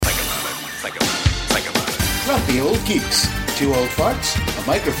Grumpy Old Geeks. Two old farts, a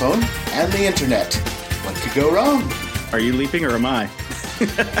microphone, and the internet. What could go wrong? Are you leaping or am I?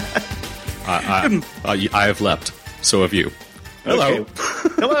 I have leapt. So have you. Hello. Okay.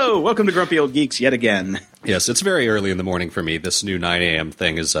 Hello. Welcome to Grumpy Old Geeks yet again. Yes, it's very early in the morning for me. This new 9 a.m.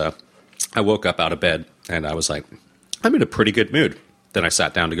 thing is, I woke up out of bed and I was like, I'm in a pretty good mood. Then I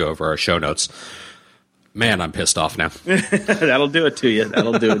sat down to go over our show notes. Man, I'm pissed off now. That'll do it to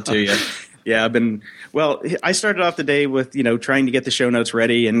you. Yeah, I started off the day with, trying to get the show notes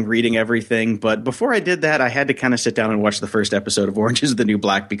ready and reading everything. But before I did that, I had to kind of sit down and watch the first episode of Orange is the New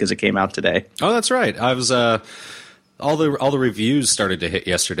Black because it came out today. Oh, that's right. I was, all the reviews started to hit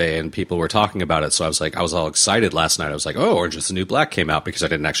yesterday and people were talking about it. So I was all excited last night. I was like, oh, Orange is the New Black came out because I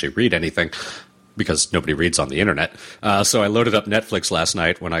didn't actually read anything. Because nobody reads on the internet. So I loaded up Netflix last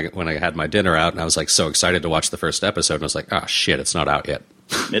night when I had my dinner out, and I was like so excited to watch the first episode. And I was like, oh shit, it's not out yet.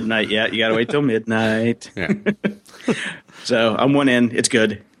 Midnight, yeah, you gotta wait till midnight. Yeah. So I'm one in. It's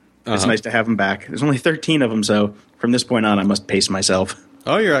good. It's nice to have them back. There's only 13 of them, so from this point on, I must pace myself.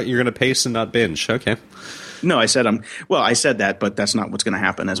 Oh, you're gonna pace and not binge. Okay. No, I said I said that, but that's not what's going to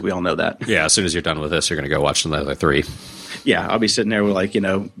happen, as we all know that. Yeah, as soon as you're done with this, you're going to go watch another 3. Yeah, I'll be sitting there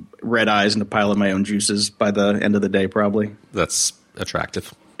with red eyes and a pile of my own juices by the end of the day, probably. That's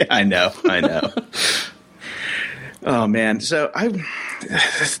attractive. Yeah, I know. Oh man, so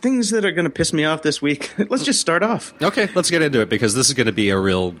things that are going to piss me off this week. Let's just start off. Okay, let's get into it because this is going to be a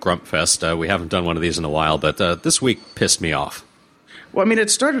real grump fest. We haven't done one of these in a while, but this week pissed me off. Well, I mean,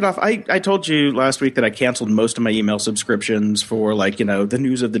 it started off, I told you last week that I canceled most of my email subscriptions for, the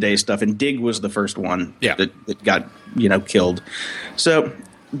news of the day stuff, and Dig was the first one that got, killed. So,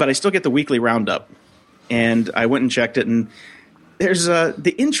 but I still get the weekly roundup, and I went and checked it, and there's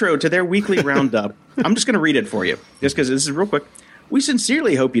the intro to their weekly roundup. I'm just going to read it for you, just because this is real quick. We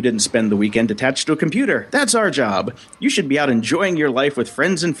sincerely hope you didn't spend the weekend attached to a computer. That's our job. You should be out enjoying your life with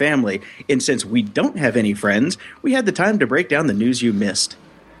friends and family. And since we don't have any friends, we had the time to break down the news you missed.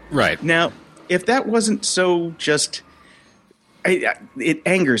 Right. Now, if that wasn't so just... it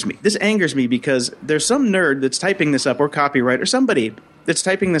angers me. This angers me because there's some nerd that's typing this up, or copyright, or somebody that's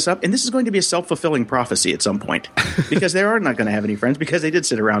typing this up, and this is going to be a self-fulfilling prophecy at some point. Because they are not going to have any friends, because they did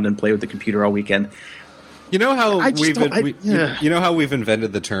sit around and play with the computer all weekend. You know how we've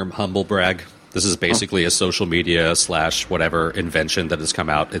invented the term humble brag? This is basically a social media / whatever invention that has come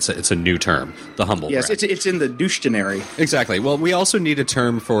out. It's a new term, the humble brag. Yes, it's in the douche-tionary. Exactly. Well, we also need a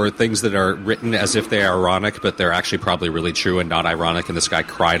term for things that are written as if they are ironic, but they're actually probably really true and not ironic, and this guy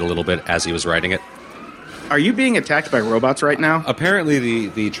cried a little bit as he was writing it. Are you being attacked by robots right now? Apparently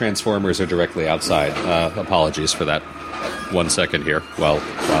the Transformers are directly outside. Apologies for that. 1 second here. While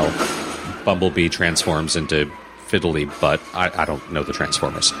Bumblebee transforms into Fiddly Butt. I don't know the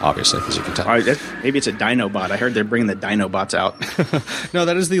Transformers, obviously, as you can tell. Maybe it's a Dinobot. I heard they're bringing the Dinobots out. No,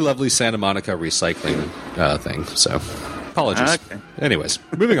 that is the lovely Santa Monica recycling thing, so apologies. Okay. Anyways,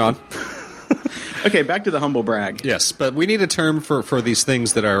 moving on. Okay, back to the humble brag. Yes, but we need a term for these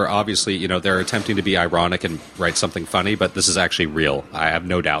things that are obviously, they're attempting to be ironic and write something funny, but this is actually real. I have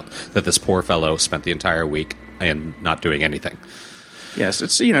no doubt that this poor fellow spent the entire week and not doing anything. Yes,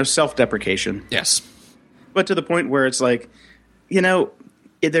 it's, self-deprecation. Yes. But to the point where it's like,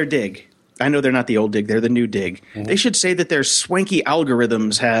 they're Dig. I know they're not the old Dig, they're the new Dig. Mm-hmm. They should say that their swanky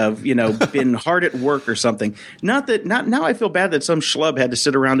algorithms have, been hard at work or something. Not now I feel bad that some schlub had to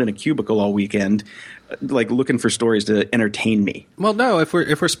sit around in a cubicle all weekend, looking for stories to entertain me. Well, no, if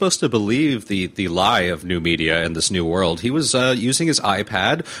we're supposed to believe the lie of new media in this new world, he was using his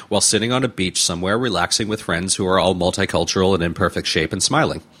iPad while sitting on a beach somewhere, relaxing with friends who are all multicultural and in perfect shape and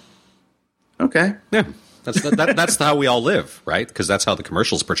smiling. Okay. Yeah, that's how we all live, right? Because that's how the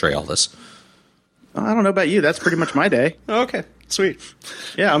commercials portray all this. I don't know about you. That's pretty much my day. Okay, sweet.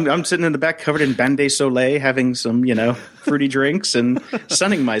 Yeah, I'm sitting in the back covered in Bande Soleil, having some, fruity drinks and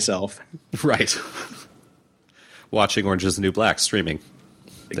sunning myself. Right. Watching Orange is the New Black streaming.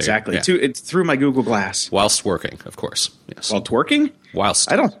 Exactly. Yeah. It's through my Google Glass. Whilst working, of course. Yes. While twerking? Whilst.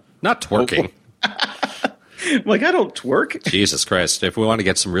 I don't. Not twerking. I don't twerk. Jesus Christ. If we want to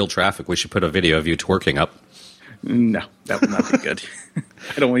get some real traffic, we should put a video of you twerking up. No, that would not be good.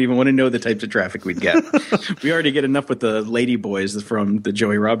 I don't even want to know the types of traffic we'd get. We already get enough with the Lady Boys from the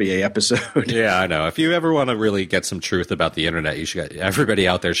Joey Rabier episode. Yeah, I know. If you ever want to really get some truth about the internet, everybody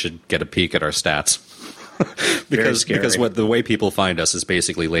out there should get a peek at our stats. because the way people find us is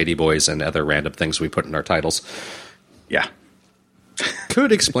basically Lady Boys and other random things we put in our titles. Yeah.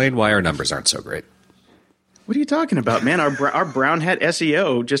 Could explain why our numbers aren't so great. What are you talking about, man? Our brown hat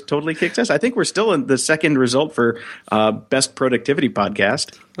SEO just totally kicks ass. I think we're still in the second result for best productivity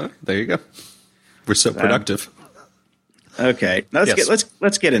podcast. There you go. We're so productive. Okay, let's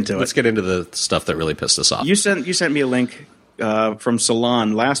get into it. Let's get into the stuff that really pissed us off. You sent me a link from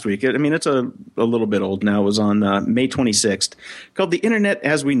Salon last week. I mean, it's a little bit old now. It was on May 26th, called "The Internet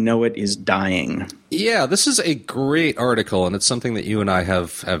as We Know It Is Dying." Yeah, this is a great article, and it's something that you and I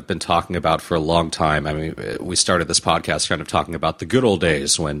have been talking about for a long time. I mean, we started this podcast kind of talking about the good old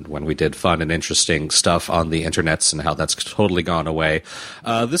days when we did fun and interesting stuff on the internets and how that's totally gone away.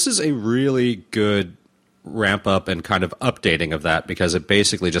 This is a really good ramp up and kind of updating of that, because it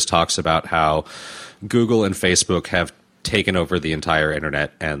basically just talks about how Google and Facebook have taken over the entire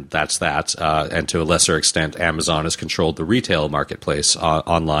internet, and that's that. And to a lesser extent, Amazon has controlled the retail marketplace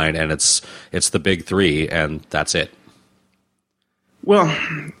online, and it's the big three, and that's it. Well,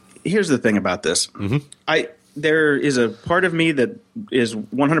 here's the thing about this. Mm-hmm. There is a part of me that is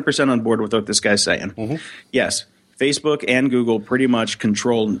 100% on board with what this guy's saying. Mm-hmm. Yes, Facebook and Google pretty much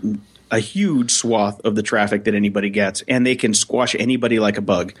control a huge swath of the traffic that anybody gets, and they can squash anybody like a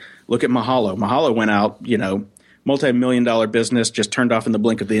bug. Look at Mahalo. Mahalo went out, multi-million-dollar business, just turned off in the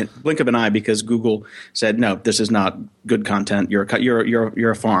blink of an eye because Google said, no, this is not good content. You're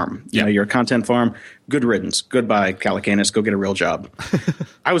a farm. Yeah. You're a content farm. Good riddance. Goodbye, Calacanis. Go get a real job.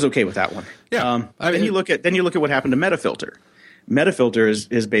 I was okay with that one. Yeah. Then you look at what happened to Metafilter. Metafilter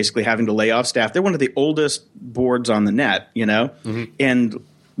is basically having to lay off staff. They're one of the oldest boards on the net, Mm-hmm. and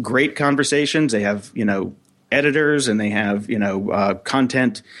great conversations. They have, editors, and they have,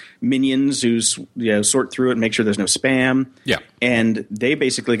 content minions who sort through it and make sure there's no spam. Yeah. And they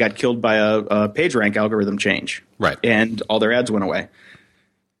basically got killed by a PageRank algorithm change. Right. And all their ads went away.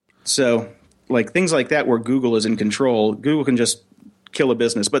 So, like things like that where Google is in control, Google can just kill a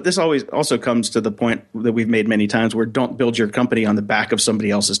business. But this always also comes to the point that we've made many times, where don't build your company on the back of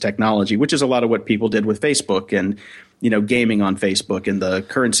somebody else's technology, which is a lot of what people did with Facebook and, gaming on Facebook and the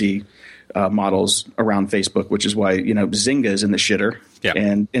currency models around Facebook, which is why, Zynga is in the shitter. Yeah.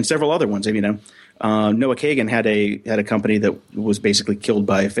 And several other ones. Noah Kagan had a company that was basically killed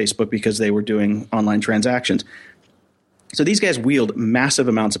by Facebook because they were doing online transactions. So these guys wield massive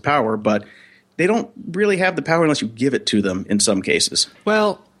amounts of power, but they don't really have the power unless you give it to them in some cases.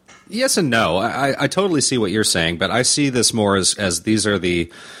 Well, yes and no. I totally see what you're saying, but I see this more as these are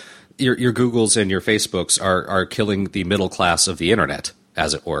your Googles and your Facebooks are killing the middle class of the internet,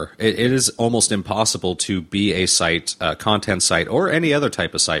 as it were. It is almost impossible to be a site, a content site, or any other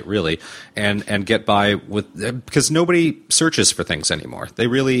type of site, really, and get by with, because nobody searches for things anymore. They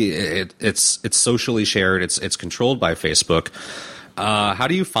really, it's socially shared. It's controlled by Facebook. How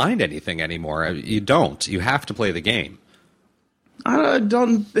do you find anything anymore? You don't. You have to play the game.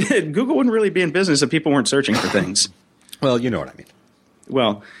 Google wouldn't really be in business if people weren't searching for things. Well, you know what I mean.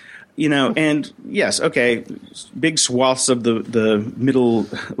 Well, and yes, okay, big swaths of the middle,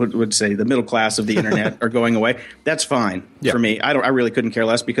 the middle class of the internet are going away. That's fine for me. I really couldn't care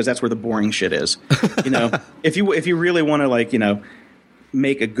less, because that's where the boring shit is. If you really want to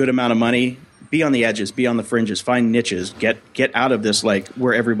make a good amount of money, be on the edges, be on the fringes, find niches, get out of this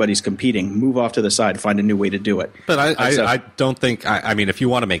where everybody's competing, move off to the side, find a new way to do it. But I don't think. I mean, if you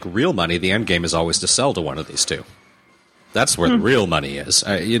want to make real money, the end game is always to sell to one of these two. That's where the real money is.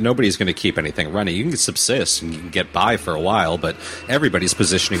 Nobody's going to keep anything running. You can subsist and you can get by for a while, but everybody's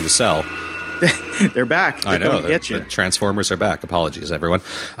positioning to sell. They're back. I know. Get you. The Transformers are back. Apologies, everyone.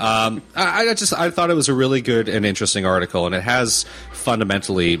 I thought it was a really good and interesting article, and it has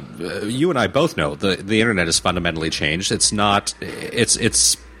fundamentally. You and I both know the internet has fundamentally changed. It's not.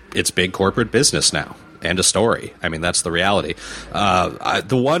 It's big corporate business now. End of story. I mean, that's the reality.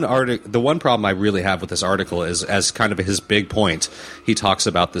 The one problem I really have with this article is, as kind of his big point, he talks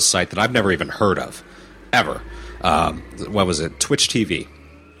about this site that I've never even heard of, ever. What was it? Twitch TV.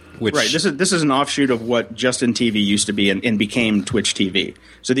 Right. This is an offshoot of what Justin TV used to be and became Twitch TV.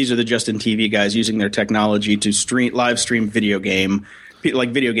 So these are the Justin TV guys using their technology to live stream video games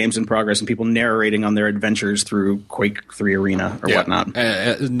in progress, and people narrating on their adventures through Quake 3 Arena or whatnot.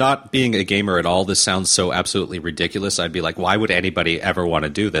 Not being a gamer at all, this sounds so absolutely ridiculous. I'd be like, why would anybody ever want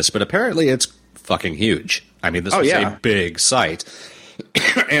to do this? But apparently it's fucking huge. I mean, this is a big site.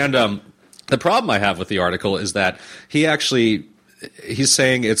 And the problem I have with the article is that he's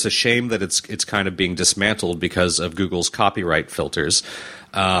saying it's a shame that it's kind of being dismantled because of Google's copyright filters.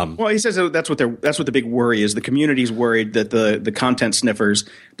 Well, he says that's what the big worry is. The community's worried that the content sniffers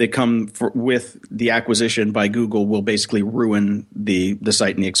that come with the acquisition by Google will basically ruin the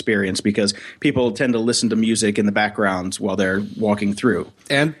site and the experience, because people tend to listen to music in the backgrounds while they're walking through.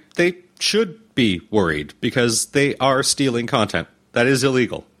 And they should be worried, because they are stealing content. That is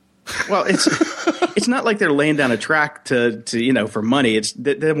illegal. Well, it's not like they're laying down a track to for money. It's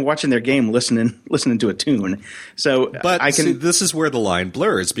them watching their game, listening to a tune. So, but this is where the line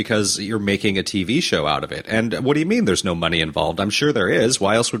blurs because you're making a TV show out of it. And what do you mean there's no money involved? I'm sure there is.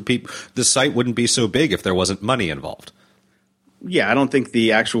 Why else would the site wouldn't be so big if there wasn't money involved? Yeah, I don't think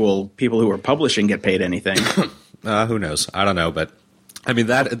the actual people who are publishing get paid anything. Who knows? I don't know, but. I mean,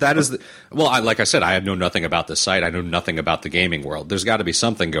 that is like I said, I know nothing about this site. I know nothing about the gaming world. There's got to be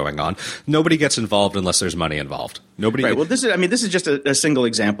something going on. Nobody gets involved unless there's money involved. Nobody. Right. Well, this is just a single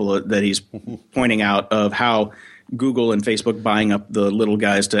example that he's pointing out of how Google and Facebook buying up the little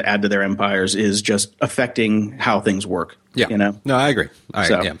guys to add to their empires is just affecting how things work. Yeah. No, I agree.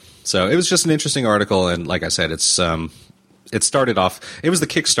 So it was just an interesting article, and like I said, it started off. It was the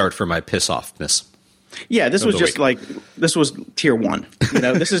kickstart for my piss offness. Yeah, this was tier 1.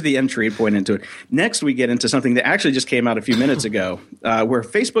 This is the entry point into it. Next, we get into something that actually just came out a few minutes ago, where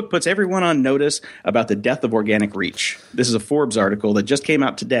Facebook puts everyone on notice about the death of organic reach. This is a Forbes article that just came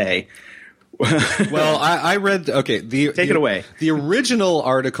out today. Well, I read. Okay, take it away. The original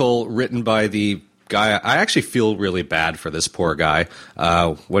article written by the guy. I actually feel really bad for this poor guy.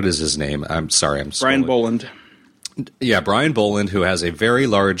 What is his name? I'm sorry. Brian Boland. Yeah, Brian Boland, who has a very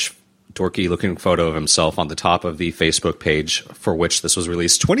large, dorky-looking photo of himself on the top of the Facebook page for which this was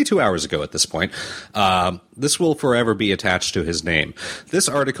released 22 hours ago at this point. This will forever be attached to his name. This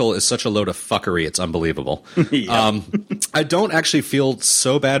article is such a load of fuckery, it's unbelievable. I don't actually feel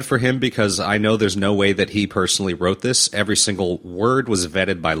so bad for him because I know there's no way that he personally wrote this. Every single word was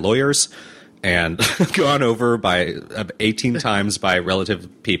vetted by lawyers and gone over by 18 times by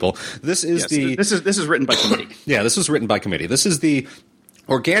relative people. This is this is written by committee. Yeah, this was written by committee. This is the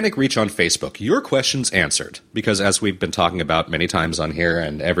organic reach on Facebook. Your questions answered. Because as we've been talking about many times on here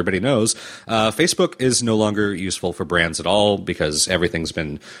and everybody knows, Facebook is no longer useful for brands at all because everything's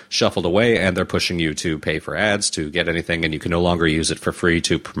been shuffled away and they're pushing you to pay for ads to get anything and you can no longer use it for free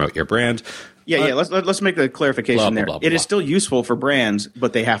to promote your brand. Yeah. Let's make the clarification there. It is still useful for brands,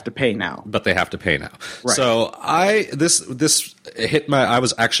 but they have to pay now. Right. So this hit I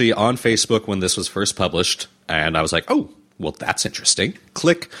was actually on Facebook when this was first published and I was like, oh, well, that's interesting.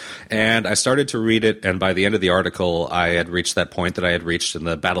 Click. And I started to read it, and by the end of the article, I had reached that point that I had reached in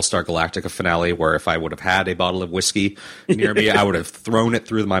the Battlestar Galactica finale, where if I would have had a bottle of whiskey near me, I would have thrown it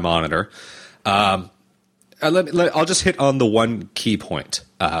through my monitor. I'll just hit on the one key point.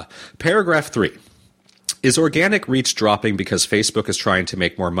 Paragraph 3. Is organic reach dropping because Facebook is trying to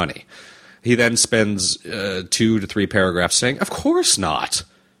make more money? He then spends 2 to 3 paragraphs saying, of course not.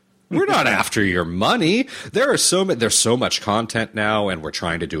 We're not after your money. There's so much content now, and we're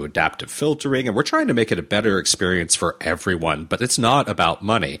trying to do adaptive filtering, and we're trying to make it a better experience for everyone, but it's not about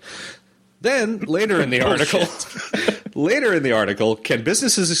money. Then, later in the article, can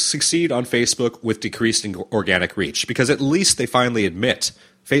businesses succeed on Facebook with decreasing organic reach? Because at least they finally admit,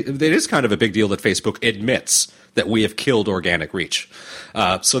 it is kind of a big deal that Facebook admits that we have killed organic reach.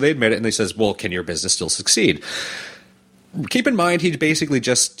 So they admit it, and they says, well, can your business still succeed? Keep in mind, he basically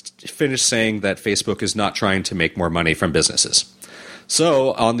just finished saying that Facebook is not trying to make more money from businesses.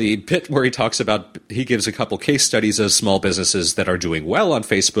 So on the bit where he gives a couple case studies of small businesses that are doing well on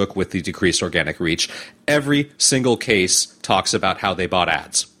Facebook with the decreased organic reach, every single case talks about how they bought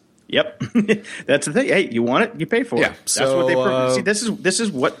ads. Yep, that's the thing. Hey, you want it, you pay for it. That's what they see. This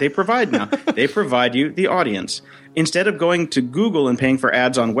is what they provide now. They provide you the audience. Instead of going to Google and paying for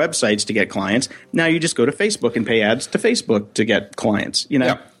ads on websites to get clients, now you just go to Facebook and pay ads to Facebook to get clients.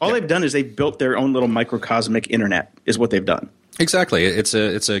 All they've done is they've built their own little microcosmic internet. Is what they've done. Exactly. It's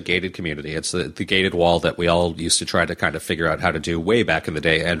a gated community. It's the gated wall that we all used to try to kind of figure out how to do way back in the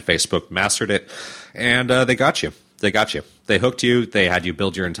day, and Facebook mastered it, and they got you. They hooked you. They had you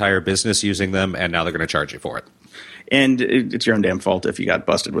build your entire business using them, and now they're going to charge you for it. And it's your own damn fault if you got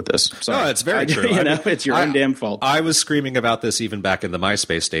busted with this. No, it's very true. It's your own damn fault. I was screaming about this even back in the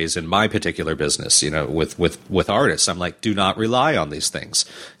MySpace days in my particular business, with artists. I'm like, do not rely on these things.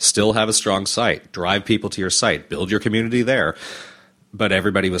 Still have a strong site. Drive people to your site. Build your community there. But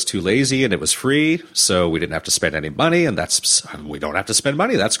everybody was too lazy and it was free, so we didn't have to spend any money, and we don't have to spend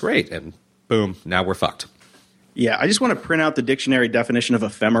money. That's great. And boom, now we're fucked. Yeah, I just want to print out the dictionary definition of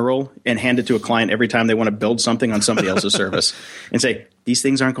ephemeral and hand it to a client every time they want to build something on somebody else's service and say, these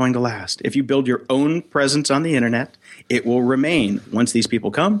things aren't going to last. If you build your own presence on the internet, it will remain once these people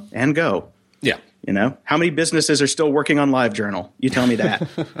come and go. Yeah. How many businesses are still working on LiveJournal? You tell me that.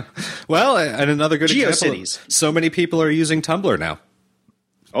 Well, and another good GeoCities. example, so many people are using Tumblr now.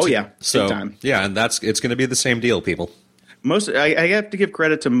 Oh, yeah. So, big time. Yeah, and it's going to be the same deal, people. I have to give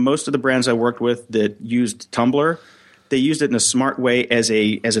credit to most of the brands I worked with that used Tumblr. they used it in a smart way as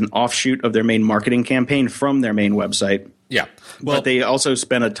an offshoot of their main marketing campaign from their main website. Yeah. Well, but they also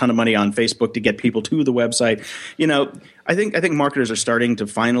spent a ton of money on Facebook to get people to the website. I think marketers are starting to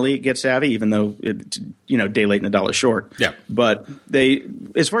finally get savvy, even though day late and a dollar short. Yeah. But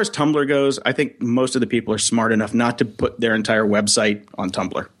as far as Tumblr goes, I think most of the people are smart enough not to put their entire website on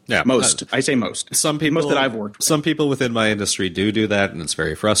Tumblr. Yeah. Most. I say most. Some people, most that I've worked with. Some people within my industry do that, and it's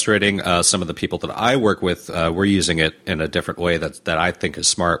very frustrating. Some of the people that I work with, we're using it in a different way that I think is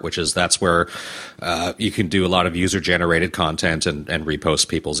smart, which is that's where you can do a lot of user-generated content and repost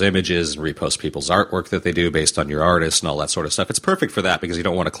people's images and repost people's artwork that they do based on your artist and all that sort of stuff. It's perfect for that because you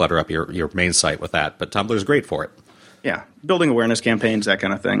don't want to clutter up your main site with that, but Tumblr is great for it. Yeah. Building awareness campaigns, that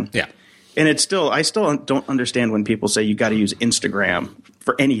kind of thing. Yeah. And I still don't understand when people say you got to use Instagram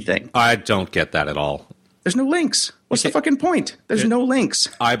for anything. I don't get that at all. There's no links. What's the fucking point? There's no links.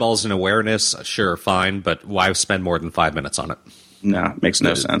 Eyeballs and awareness, sure, fine, but why spend more than 5 minutes on it? No, makes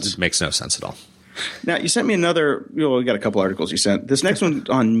no sense. It makes no sense at all. Now, you sent me another – we got a couple articles you sent. This next one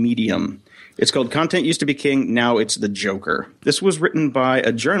on Medium. It's called Content Used to Be King, Now It's the Joker. This was written by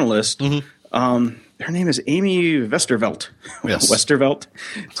a journalist. Mm-hmm. Her name is Amy Westervelt. Yes. Westervelt.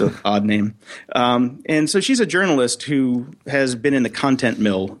 It's an odd name. And so she's a journalist who has been in the content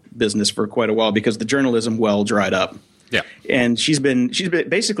mill business for quite a while because the journalism well dried up. Yeah. And she's been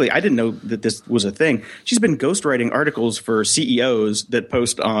basically, I didn't know that this was a thing. She's been ghostwriting articles for CEOs that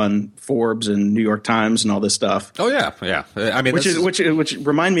post on Forbes and New York Times and all this stuff. Oh yeah, yeah. I mean, which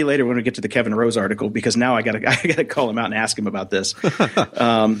remind me later when we get to the Kevin Rose article because now I gotta call him out and ask him about this.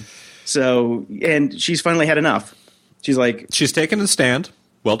 So and she's finally had enough. She's like she's taken a stand.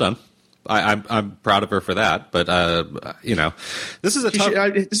 Well done. I'm proud of her for that. But this is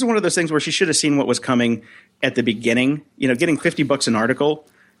this is one of those things where she should have seen what was coming at the beginning. Getting $50 an article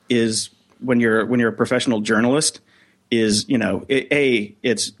is when you're a professional journalist is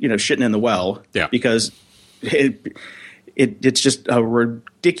it's shitting in the well. Yeah. Because it's just a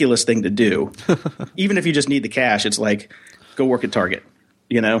ridiculous thing to do. Even if you just need the cash, it's like go work at Target.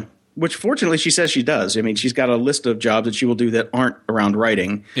 Which fortunately she says she does. I mean, she's got a list of jobs that she will do that aren't around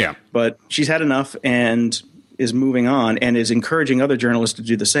writing. Yeah. But she's had enough and is moving on and is encouraging other journalists to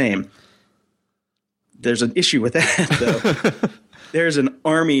do the same. There's an issue with that, though. There's an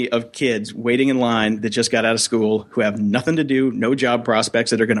army of kids waiting in line that just got out of school who have nothing to do, no job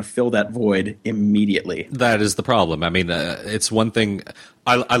prospects that are going to fill that void immediately. That is the problem. I mean, it's one thing.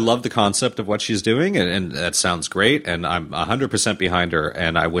 I love the concept of what she's doing, and that sounds great, and I'm 100% behind her,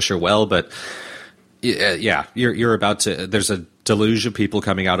 and I wish her well. But yeah, you're about to. There's a deluge of people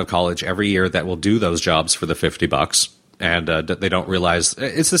coming out of college every year that will do those jobs for the $50. And they don't realize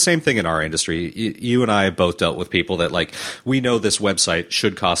it's the same thing in our industry. You and I have both dealt with people that we know this website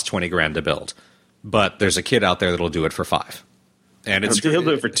should cost $20,000 to build, but there's a kid out there that'll do it for $5,000. And he'll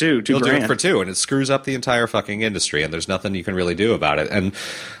do it for $2,000. He'll do it for $2,000, and it screws up the entire fucking industry. And there's nothing you can really do about it. And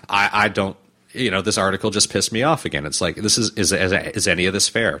I don't. This article just pissed me off again. It's like, is any of this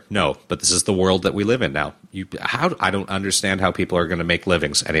fair? No, but this is the world that we live in now. I don't understand how people are going to make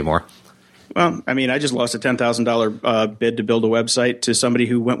livings anymore. Well, I mean, I just lost a $10,000 bid to build a website to somebody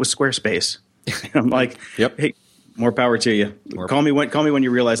who went with Squarespace. I'm like, yep. Hey, more power to you. Call me when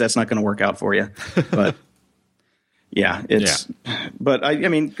you realize that's not going to work out for you. But yeah, But I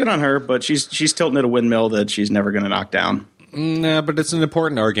mean, good on her. But she's tilting at a windmill that she's never going to knock down. Nah, but it's an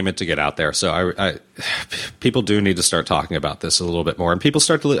important argument to get out there. So people do need to start talking about this a little bit more. And people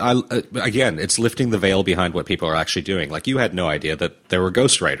start to, again, it's lifting the veil behind what people are actually doing. Like, you had no idea that there were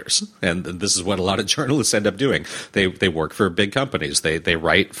ghostwriters. And this is what a lot of journalists end up doing. They work for big companies. They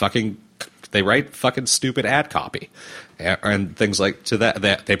write fucking stupid ad copy and things like to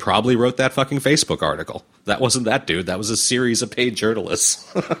that. They probably wrote that fucking Facebook article. That wasn't that dude. That was a series of paid journalists.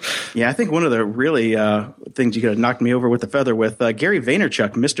 Yeah, I think one of the really things you could have knocked me over with a feather with Gary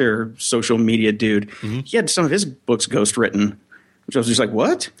Vaynerchuk, Mr. Social Media dude. Mm-hmm. He had some of his books ghostwritten, which I was just like,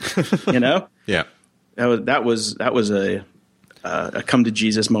 what? Yeah. That was a come to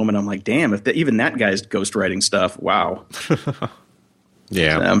Jesus moment. I'm like, damn, if even that guy's ghostwriting stuff, wow.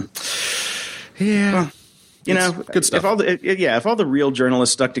 Yeah. Yeah. Well, good stuff. If all the real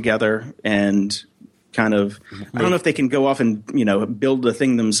journalists stuck together and kind of, I don't know if they can go off and, build a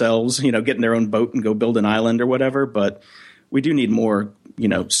thing themselves, get in their own boat and go build an island or whatever. But we do need more,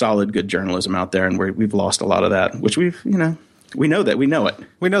 solid, good journalism out there. And we've lost a lot of that, which we know it. We know that. We know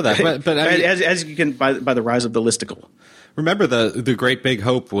that. But I mean, as you can, by the rise of the listicle. Remember, the great big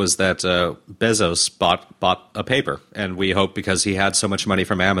hope was that Bezos bought a paper, and we hoped because he had so much money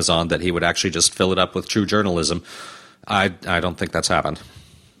from Amazon that he would actually just fill it up with true journalism. I don't think that's happened.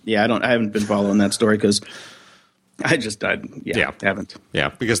 Yeah, I haven't been following that story because haven't. Yeah,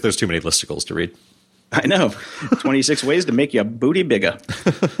 because there's too many listicles to read. I know. 26 ways to make your booty bigger.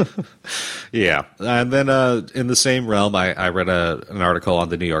 Yeah. And then in the same realm, I read an article on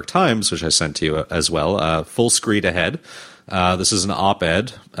the New York Times, which I sent to you as well, Full Screed Ahead. This is an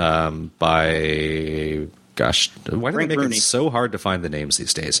op-ed by... Gosh, why do they make Rooney. it so hard to find the names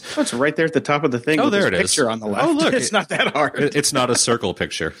these days? Oh, it's right there at the top of the thing. Oh, with there this it is. picture on the left. Oh, look. It's not that hard. It's not a circle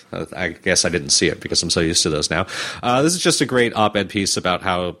picture. I guess I didn't see it because I'm so used to those now. This is just a great op-ed piece about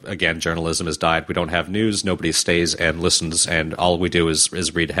how, again, journalism has died. We don't have news. Nobody stays and listens, and all we do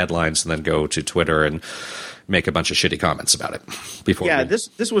is read headlines and then go to Twitter and make a bunch of shitty comments about it.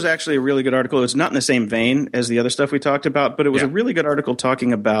 This was actually a really good article. It's not in the same vein as the other stuff we talked about, but it was a really good article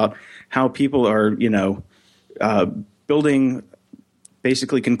talking about how people are, building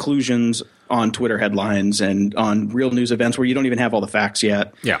basically conclusions on Twitter headlines and on real news events where you don't even have all the facts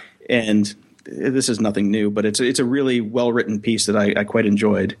yet. Yeah. And this is nothing new, but it's a really well-written piece that I quite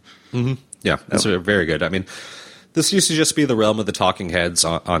enjoyed. Mm-hmm. Yeah, it's very good. I mean, this used to just be the realm of the talking heads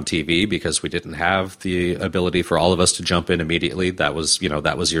on TV because we didn't have the ability for all of us to jump in immediately. That was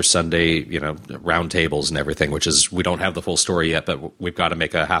your Sunday, round tables and everything, which is we don't have the full story yet, but we've got to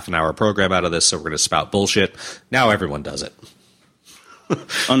make a half an hour program out of this, so we're going to spout bullshit. Now everyone does it.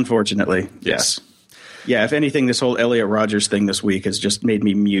 Unfortunately, yes. Yeah, if anything, this whole Elliot Rodgers thing this week has just made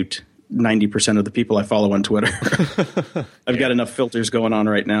me mute 90% of the people I follow on Twitter. I've got enough filters going on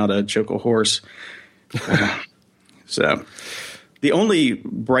right now to choke a horse. So, the only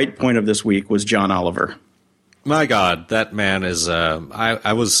bright point of this week was John Oliver. My God, that man is.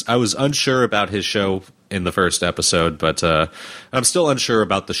 I was unsure about his show in the first episode, but I'm still unsure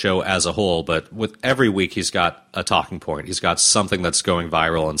about the show as a whole. But with every week, he's got a talking point. He's got something that's going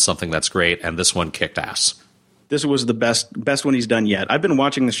viral and something that's great, and this one kicked ass. This was the best one he's done yet. I've been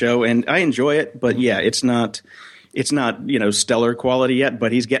watching the show and I enjoy it, but yeah, it's not stellar quality yet,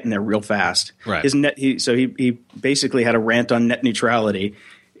 but he's getting there real fast. Right. He basically had a rant on net neutrality,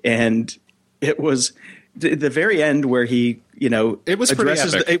 and it was the very end where he it was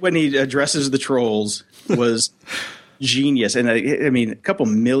when he addresses the trolls was genius. And I mean, a couple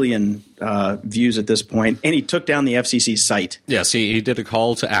million views at this point, and he took down the FCC site. Yes, he did a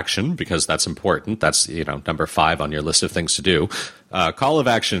call to action because that's important. That's number 5 on your list of things to do. Call of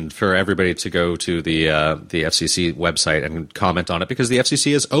action for everybody to go to the FCC website and comment on it because the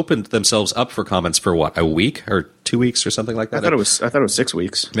FCC has opened themselves up for comments for a week or 2 weeks or something like that. I thought it was 6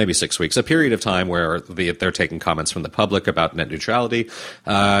 weeks. Maybe 6 weeks. A period of time where they're taking comments from the public about net neutrality.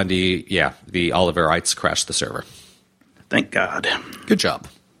 The Oliverites crashed the server. Thank God. Good job.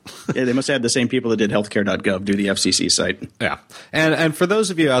 Yeah, they must have had the same people that did healthcare.gov do the FCC site. Yeah. And for those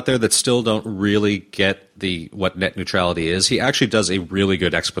of you out there that still don't really get what net neutrality is, he actually does a really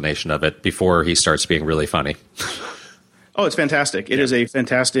good explanation of it before he starts being really funny. Oh, it's fantastic. It is a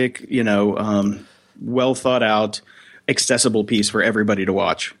fantastic, well thought out, accessible piece for everybody to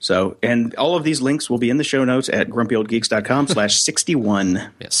watch. So, and all of these links will be in the show notes at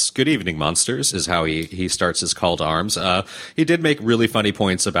grumpyoldgeeks.com/61. Yes. Good evening, monsters, is how he starts his call to arms. He did make really funny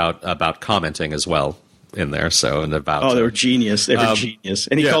points about commenting as well in there. So, and about they were genius. They were genius.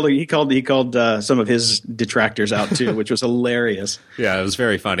 And he called some of his detractors out too, which was hilarious. Yeah, it was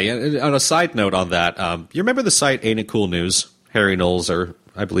very funny. And on a side note on that, you remember the site Ain't It Cool News? Harry Knowles, or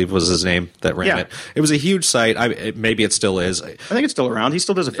I believe was his name, that ran it. It was a huge site. Maybe it still is. I think it's still around. He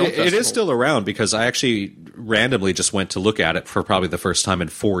still does a film festival. It is still around because I actually randomly just went to look at it for probably the first time in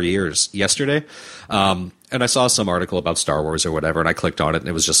 4 years yesterday. And I saw some article about Star Wars or whatever, and I clicked on it, and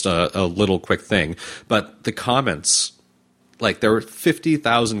it was just a little quick thing. But the comments, there were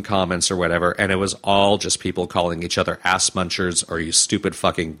 50,000 comments or whatever, and it was all just people calling each other ass munchers or you stupid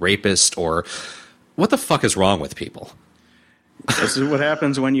fucking rapist or what the fuck is wrong with people? This is what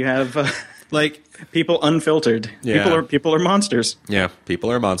happens when you have people unfiltered. Yeah. People are monsters. Yeah,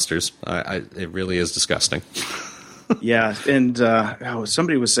 people are monsters. It really is disgusting. Yeah, and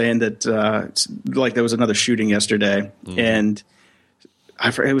somebody was saying that there was another shooting yesterday, and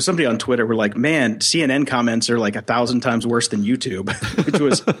it was somebody on Twitter were like, "Man, CNN comments are 1,000 times worse than YouTube,"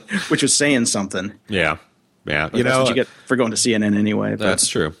 which was saying something. Yeah. Yeah, that's what you get for going to CNN anyway. That's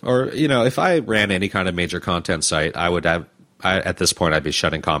true. Or if I ran any kind of major content site, I would have. At this point, I'd be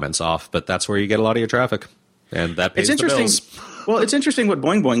shutting comments off, but that's where you get a lot of your traffic, and that pays the bills. Well, it's interesting what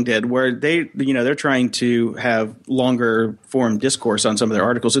Boing Boing did, where they're trying to have longer form discourse on some of their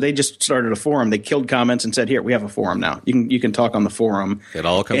articles. So they just started a forum. They killed comments and said, "Here, we have a forum now. You can talk on the forum." It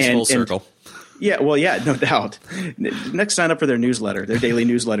all comes full circle. Yeah, well, yeah, no doubt. Next, sign up for their newsletter, their daily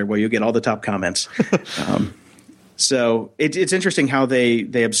newsletter, where you get all the top comments. So it's interesting how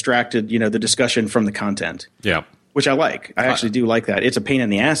they abstracted the discussion from the content. Yeah. which I like. I actually do like that. It's a pain in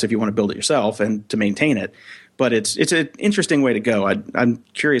the ass if you want to build it yourself and to maintain it, but it's an interesting way to go. I'm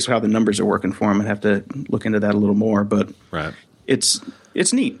curious how the numbers are working for them. I'd have to look into that a little more, but it's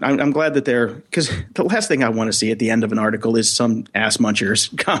neat. I'm glad that because the last thing I want to see at the end of an article is some ass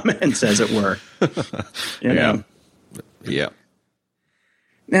munchers comments, as it were. You know? Yeah.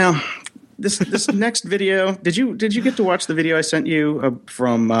 Now, this next video, did you get to watch the video I sent you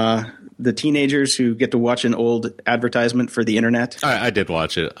from the teenagers who get to watch an old advertisement for the internet? I did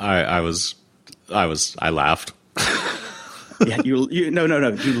watch it. I laughed. Yeah, you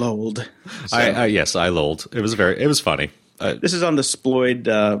lolled. So. Yes, I lolled. It was funny. This is on the Sploid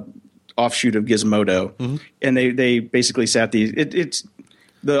offshoot of Gizmodo, and they basically sat these. It's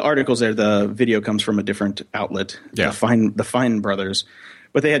the articles there. The video comes from a different outlet. Yeah, the Fine brothers,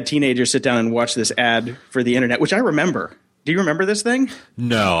 but they had teenagers sit down and watch this ad for the internet, which I remember. Do you remember this thing?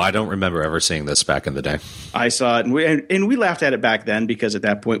 No, I don't remember ever seeing this back in the day. I saw it, and we laughed at it back then because at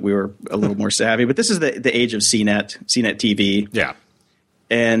that point we were a little more savvy. But this is the age of CNET TV. Yeah,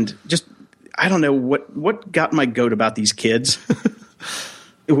 and just. I don't know what got my goat about these kids.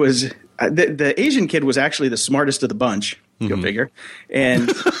 It was the Asian kid was actually the smartest of the bunch. Go figure.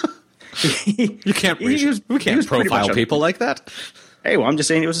 And you can't profile people like that. Hey, well, I'm just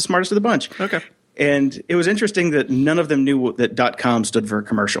saying he was the smartest of the bunch. Okay. And it was interesting that none of them knew that .com stood for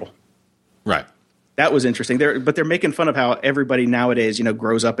commercial. Right. That was interesting. They're making fun of how everybody nowadays,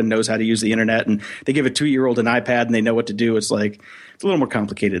 grows up and knows how to use the internet, and they give a 2-year-old an iPad and they know what to do. It's like it's a little more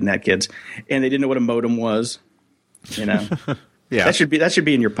complicated than that, kids. And they didn't know what a modem was. Yeah. That should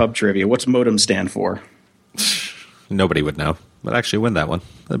be in your pub trivia. What's modem stand for? Nobody would know. I'd actually win that one.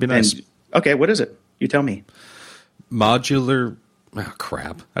 That'd be nice. Okay, what is it? You tell me. Modular. Oh,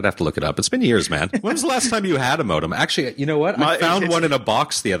 crap. I'd have to look it up. It's been years, man. When was the last time you had a modem? Actually, you know what? I found one in a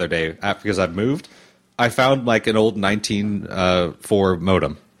box the other day because I've moved. I found like an old 1904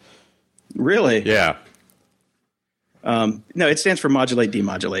 modem. Really? Yeah. No, it stands for modulate,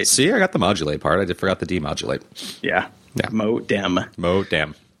 demodulate. See, I got the modulate part. I forgot the demodulate. Yeah. Modem.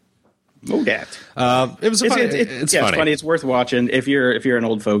 Modem. Modat. It was funny. It's funny. It's worth watching if you're an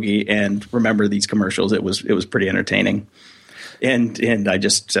old fogey and remember these commercials. It was pretty entertaining. And I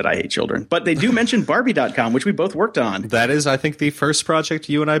just said I hate children. But they do mention Barbie.com, which we both worked on. That is, I think, the first project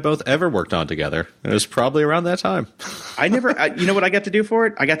you and I both ever worked on together. It was probably around that time. You know what I got to do for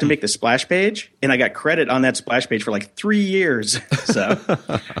it? I got to make the splash page, and I got credit on that splash page for like 3 years. So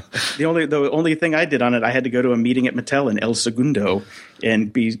the only thing I did on it, I had to go to a meeting at Mattel in El Segundo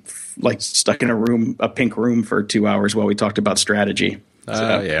and be like stuck in a pink room for 2 hours while we talked about strategy.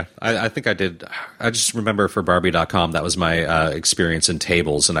 Yeah, I think I did. I just remember for Barbie.com, that was my experience in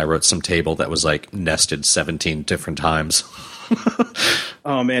tables, and I wrote some table that was like nested 17 different times.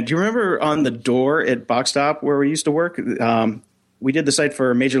 Oh, man. Do you remember on the door at Boxstop where we used to work? We did the site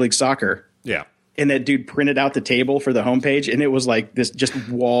for Major League Soccer. Yeah. And that dude printed out the table for the homepage, and it was like this just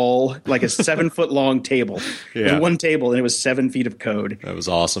wall, like a 7-foot-long table. Yeah. It was one table, and it was 7 feet of code. That was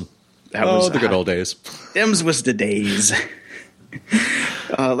awesome. That was the good old days. Them's was the days.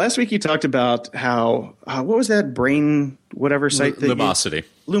 Last week you talked about how what was that brain whatever site? Lumosity.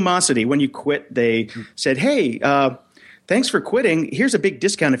 Lumosity. When you quit, they said, "Hey, thanks for quitting. Here's a big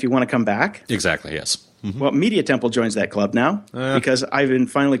discount if you want to come back." Exactly. Yes. Mm-hmm. Well, Media Temple joins that club now because I've been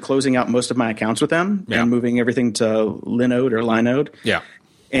finally closing out most of my accounts with them and moving everything to Linode. Yeah.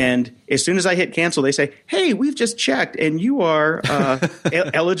 And as soon as I hit cancel, they say, "Hey, we've just checked, and you are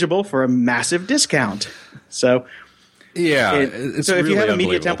eligible for a massive discount." So. Yeah. So if you have a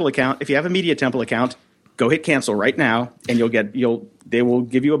Media Temple account, go hit cancel right now, and they will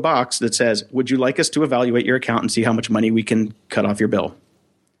give you a box that says, "Would you like us to evaluate your account and see how much money we can cut off your bill?"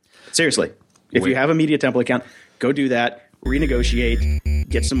 Seriously, if you have a Media Temple account, go do that, renegotiate,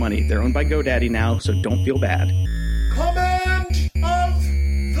 get some money. They're owned by GoDaddy now, so don't feel bad. Comment of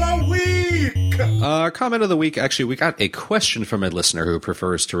the week. Comment of the week. Actually, we got a question from a listener who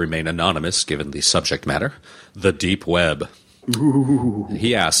prefers to remain anonymous given the subject matter. The Deep Web. Ooh.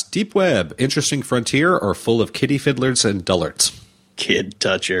 He asked, Deep Web, interesting frontier or full of kitty fiddlers and dullards? Kid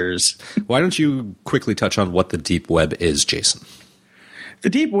touchers. Why don't you quickly touch on what the Deep Web is, Jason? The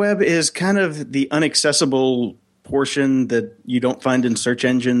Deep Web is kind of the inaccessible portion that you don't find in search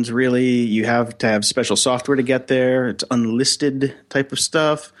engines, really. You have to have special software to get there. It's unlisted type of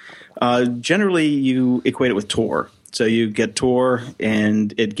stuff. Generally, you equate it with Tor. So you get Tor,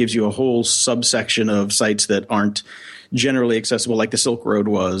 and it gives you a whole subsection of sites that aren't generally accessible, like the Silk Road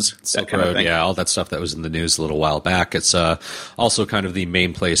was. Silk Road, yeah, all that stuff that was in the news a little while back. It's also kind of the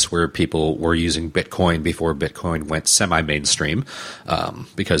main place where people were using Bitcoin before Bitcoin went semi-mainstream,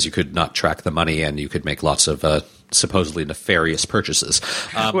 because you could not track the money and you could make lots of supposedly nefarious purchases.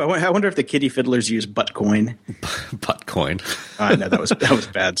 Well, I wonder if the kitty fiddlers use Buttcoin. Buttcoin. No, that was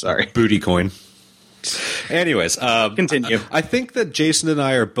bad. Sorry. Booty coin. Anyways, continue. I think that Jason and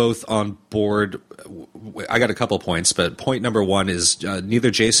I are both on board. I got a couple points, but point number one is neither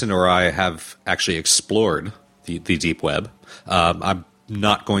Jason or I have actually explored the deep web. I'm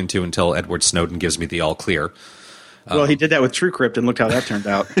not going to until Edward Snowden gives me the all clear. Well, he did that with TrueCrypt, and look how that turned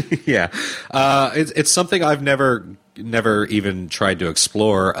out. Yeah, it's something I've never even tried to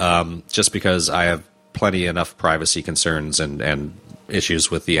explore, just because I have plenty enough privacy concerns and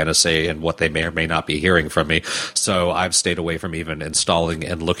issues with the NSA and what they may or may not be hearing from me. So I've stayed away from even installing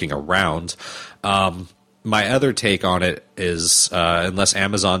and looking around. My other take on it is, unless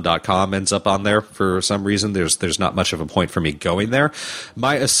Amazon.com ends up on there for some reason, there's not much of a point for me going there.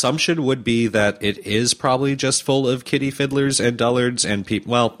 My assumption would be that it is probably just full of kitty fiddlers and dullards and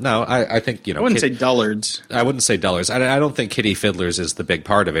people. Well, no, I think, I wouldn't say dullards. I wouldn't say dullards. I don't think kitty fiddlers is the big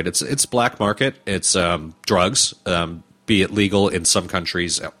part of it. It's black market. It's drugs. Be it legal in some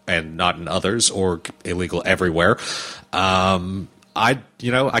countries and not in others, or illegal everywhere. I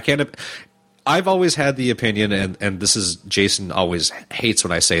can't. I've always had the opinion, and this is Jason always hates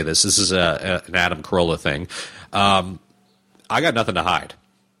when I say this. This is an Adam Carolla thing. I got nothing to hide,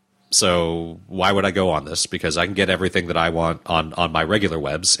 so why would I go on this? Because I can get everything that I want on my regular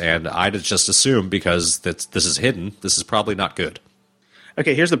webs, and I'd just assume because this is hidden, this is probably not good.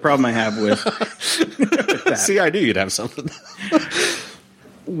 Okay, here's the problem I have with that. See, I knew you'd have something.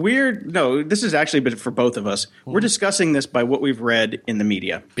 No, this is actually but for both of us. We're discussing this by what we've read in the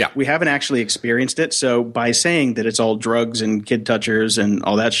media. Yeah. We haven't actually experienced it. So by saying that it's all drugs and kid touchers and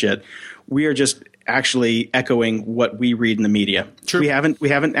all that shit, we are just actually echoing what we read in the media. True. We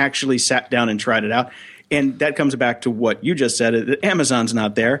haven't actually sat down and tried it out. And that comes back to what you just said, that Amazon's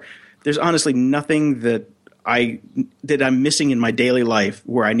not there. There's honestly nothing that I'm missing in my daily life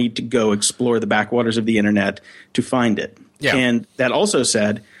where I need to go explore the backwaters of the internet to find it. Yeah. And that also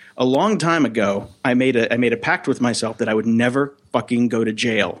said, a long time ago, I made a pact with myself that I would never fucking go to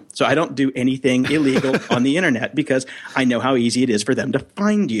jail. So I don't do anything illegal on the internet because I know how easy it is for them to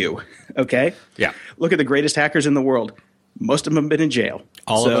find you. Okay? Yeah. Look at the greatest hackers in the world. Most of them have been in jail.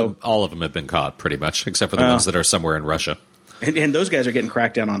 All of them have been caught, pretty much, except for the ones that are somewhere in Russia. And those guys are getting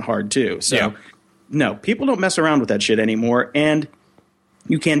cracked down on hard too. So yeah. No, people don't mess around with that shit anymore, and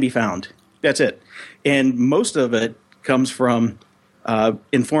you can be found. That's it. And most of it comes from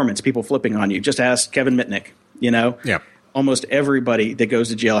informants, people flipping on you. Just ask Kevin Mitnick, Yeah. Almost everybody that goes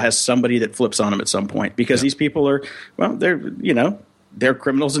to jail has somebody that flips on them at some point because these people are, well, they're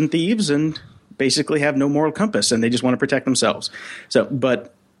criminals and thieves and basically have no moral compass, and they just want to protect themselves. So,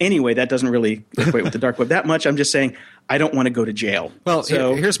 but anyway, that doesn't really equate with the dark web that much. I'm just saying I don't want to go to jail. Well,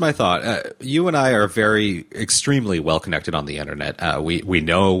 here's my thought. You and I are extremely well connected on the internet. We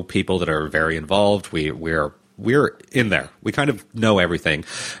know people that are very involved. We're in there. We kind of know everything.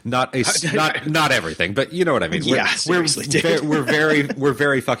 Not everything, but you know what I mean. We're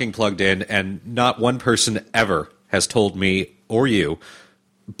very fucking plugged in, and not one person ever has told me or you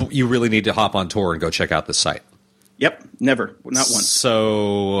really need to hop on Tor and go check out this site. Yep, never, not once.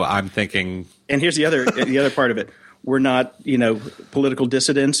 So I'm thinking, and here's the other part of it. We're not, political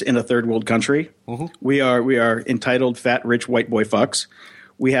dissidents in a third world country. Mm-hmm. We are entitled, fat, rich, white boy fucks.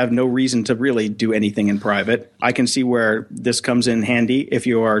 We have no reason to really do anything in private. I can see where this comes in handy if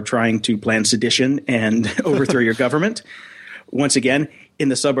you are trying to plan sedition and overthrow your government. Once again, in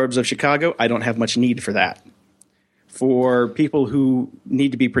the suburbs of Chicago, I don't have much need for that. For people who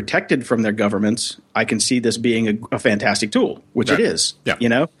need to be protected from their governments, I can see this being a fantastic tool, which it is.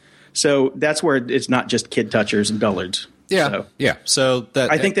 Yeah. So that's where it's not just kid touchers and dullards. Yeah, so, yeah. So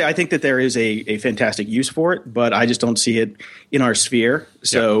I think that there is a fantastic use for it, but I just don't see it in our sphere.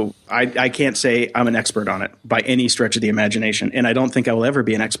 So I can't say I'm an expert on it by any stretch of the imagination, and I don't think I will ever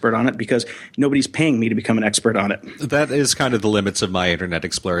be an expert on it because nobody's paying me to become an expert on it. That is kind of the limits of my internet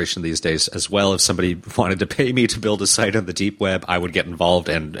exploration these days as well. If somebody wanted to pay me to build a site on the deep web, I would get involved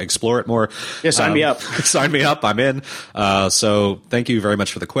and explore it more. Yeah, sign me up. Sign me up. I'm in. So thank you very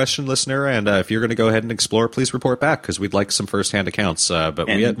much for the question, listener. And if you're going to go ahead and explore, please report back because we'd like some firsthand accounts. But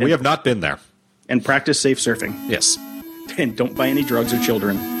we have not been there. And practice safe surfing. Yes. And don't buy any drugs or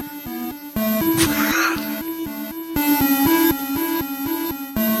children.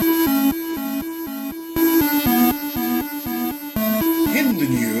 In the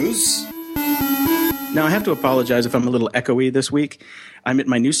news. Now, I have to apologize if I'm a little echoey this week. I'm at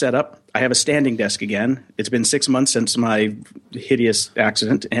my new setup. I have a standing desk again. It's been 6 months since my hideous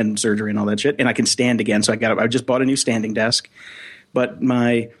accident and surgery and all that shit, and I can stand again. So I just bought a new standing desk. But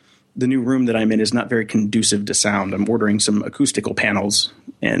my the new room that I'm in is not very conducive to sound. I'm ordering some acoustical panels,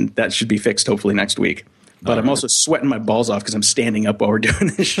 and that should be fixed hopefully next week. But I'm also sweating my balls off because I'm standing up while we're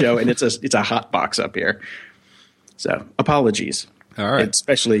doing this show, and it's a hot box up here. So apologies. All right.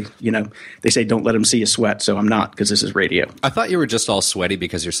 Especially, they say don't let them see you sweat, so I'm not, because this is radio. I thought you were just all sweaty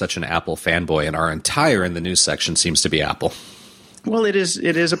because you're such an Apple fanboy, and our entire in the news section seems to be Apple. Well, it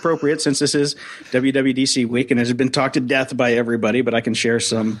is appropriate since this is WWDC week, and it has been talked to death by everybody, but I can share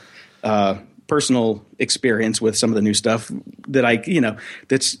some personal experience with some of the new stuff that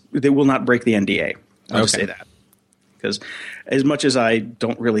that will not break the NDA. I'll just say that. Because as much as I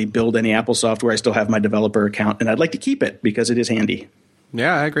don't really build any Apple software, I still have my developer account, and I'd like to keep it because it is handy.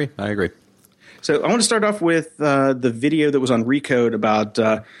 Yeah, I agree. So I want to start off with the video that was on Recode about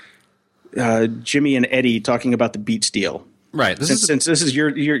Jimmy and Eddie talking about the Beats deal. Right. Since this is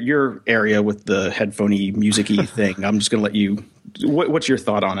your area with the headphoney, music-y thing, I'm just going to let you. What's your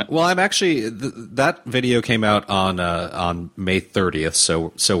thought on it? Well, I'm actually that video came out on May 30th,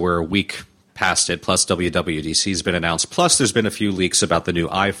 so we're a week past it. Plus, WWDC's been announced. Plus, there's been a few leaks about the new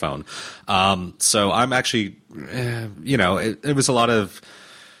iPhone. So I'm actually, it was a lot of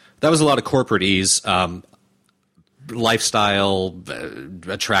corporate ease. Lifestyle,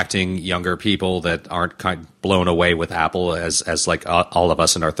 attracting younger people that aren't kind of blown away with Apple as like all of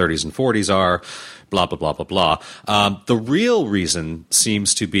us in our 30s and 40s are, blah, blah, blah, blah, blah. The real reason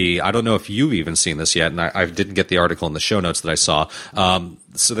seems to be, I don't know if you've even seen this yet, and I didn't get the article in the show notes that I saw.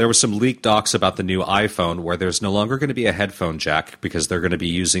 So there were some leaked docs about the new iPhone where there's no longer going to be a headphone jack because they're going to be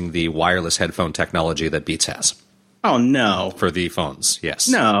using the wireless headphone technology that Beats has. Oh, no. For the phones, yes.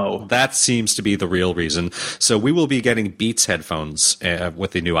 No. That seems to be the real reason. So we will be getting Beats headphones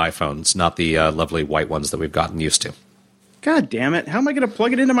with the new iPhones, not the lovely white ones that we've gotten used to. God damn it. How am I going to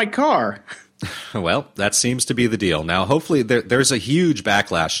plug it into my car? Well, that seems to be the deal. Now, hopefully, there's a huge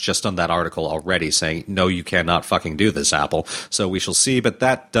backlash just on that article already saying, no, you cannot fucking do this, Apple. So we shall see. But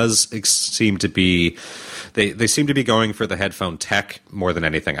that does seem to be they seem to be going for the headphone tech more than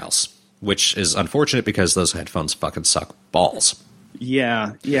anything else, which is unfortunate because those headphones fucking suck balls.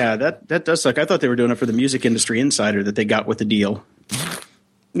 Yeah, that does suck. I thought they were doing it for the music industry insider that they got with the deal.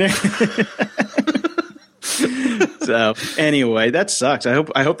 So anyway, that sucks. I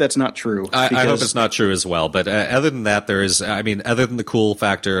hope that's not true. I hope it's not true as well. But other than that, other than the cool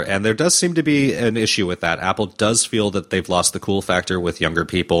factor, and there does seem to be an issue with that. Apple does feel that they've lost the cool factor with younger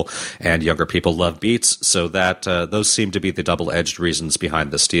people, and younger people love Beats. So that those seem to be the double-edged reasons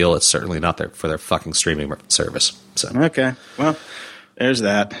behind this deal. It's certainly not for their fucking streaming service. So okay, well, there's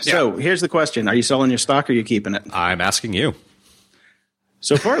that. Yeah. So here's the question: are you selling your stock or are you keeping it? I'm asking you.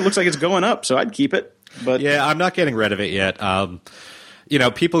 So far, it looks like it's going up, so I'd keep it. But yeah, I'm not getting rid of it yet.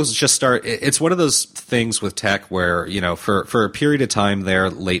 People just start. It's one of those things with tech where for a period of time there,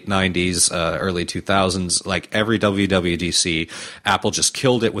 late '90s, early 2000s, like every WWDC, Apple just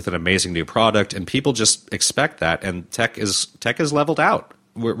killed it with an amazing new product, and people just expect that. And tech is leveled out.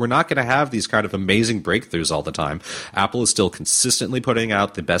 We're not going to have these kind of amazing breakthroughs all the time. Apple is still consistently putting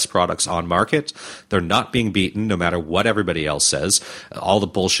out the best products on market. They're not being beaten no matter what everybody else says. All the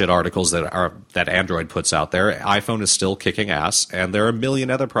bullshit articles that Android puts out there, iPhone is still kicking ass, and there are a million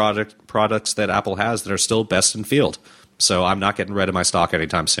other products that Apple has that are still best in field. So I'm not getting rid of my stock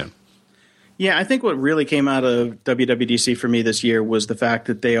anytime soon. Yeah, I think what really came out of WWDC for me this year was the fact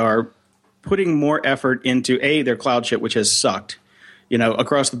that they are putting more effort into their cloud shit, which has sucked.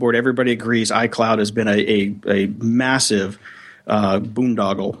 Across the board, everybody agrees iCloud has been a massive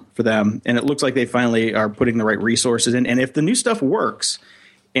boondoggle for them. And it looks like they finally are putting the right resources in. And if the new stuff works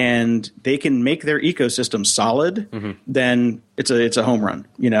and they can make their ecosystem solid, then it's a home run,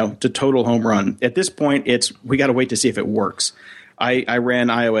 it's a total home run. At this point, we got to wait to see if it works. I ran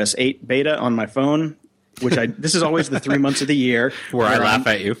iOS 8 beta on my phone, this is always the 3 months of the year. Where I laugh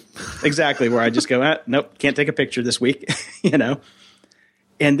at you. Exactly, where I just go, nope, can't take a picture this week,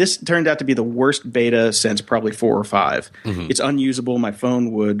 And this turned out to be the worst beta since probably 4 or 5. Mm-hmm. It's unusable. My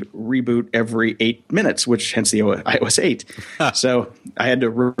phone would reboot every 8 minutes, which hence the iOS 8. So I had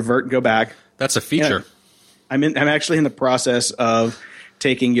to revert and go back. That's a feature. I'm actually in the process of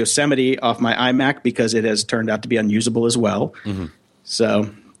taking Yosemite off my iMac because it has turned out to be unusable as well. Mm-hmm.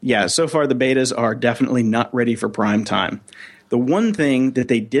 So yeah, so far the betas are definitely not ready for prime time. The one thing that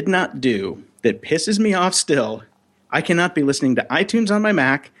they did not do that pisses me off still, I cannot be listening to iTunes on my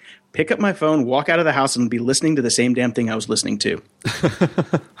Mac, pick up my phone, walk out of the house, and be listening to the same damn thing I was listening to.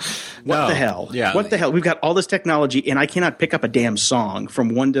 What the hell? Yeah. What the hell? We've got all this technology, and I cannot pick up a damn song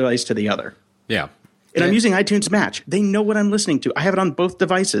from one device to the other. Yeah. And I'm using iTunes Match. They know what I'm listening to. I have it on both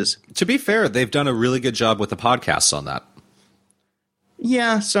devices. To be fair, they've done a really good job with the podcasts on that.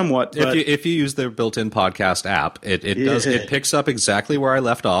 Yeah, somewhat. But If you use their built-in podcast app, it picks up exactly where I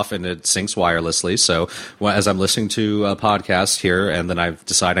left off, and it syncs wirelessly. So as I'm listening to a podcast here, and then I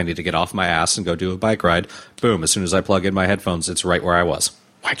decide I need to get off my ass and go do a bike ride, boom! As soon as I plug in my headphones, it's right where I was.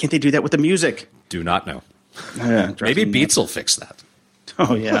 Why can't they do that with the music? Do not know. Maybe Beats will fix that.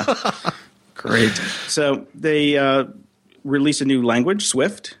 Oh yeah, great. So they release a new language,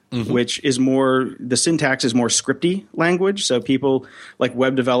 Swift, which is the syntax is more scripty language. So people like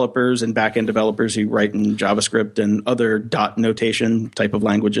web developers and backend developers who write in JavaScript and other dot notation type of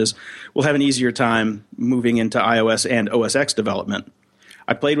languages will have an easier time moving into iOS and OS X development.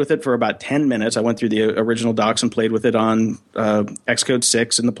 I played with it for about 10 minutes. I went through the original docs and played with it on Xcode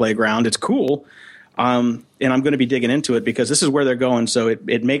 6 in the playground. It's cool. And I'm going to be digging into it because this is where they're going. So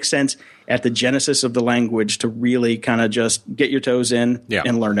it makes sense at the genesis of the language to really kind of just get your toes in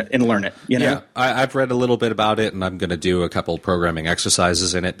and learn it. You know? Yeah, I've read a little bit about it, and I'm going to do a couple programming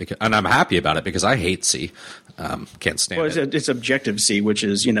exercises in it, and I'm happy about it because I hate C. Can't stand it. It's Objective-C, which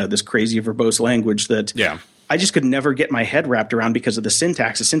is this crazy verbose language that I just could never get my head wrapped around because of the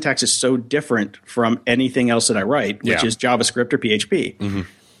syntax. The syntax is so different from anything else that I write, which is JavaScript or PHP. Mm-hmm.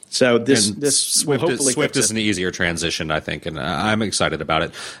 So this Swift is an easier transition, I think, and I'm excited about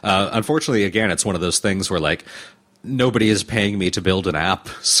it. Unfortunately, again, it's one of those things where like nobody is paying me to build an app,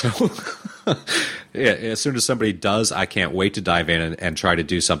 so as soon as somebody does, I can't wait to dive in and try to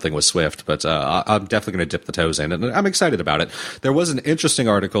do something with Swift. But I'm definitely going to dip the toes in, and I'm excited about it. There was an interesting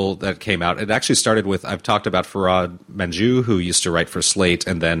article that came out. It actually started with I've talked about Farhad Manjoo, who used to write for Slate,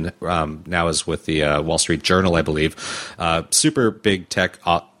 and then now is with the Wall Street Journal, I believe. Super big tech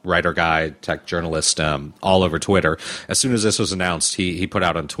writer guy, tech journalist, all over Twitter. As soon as this was announced, he put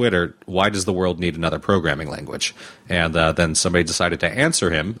out on Twitter, "Why does the world need another programming language?" And then somebody decided to answer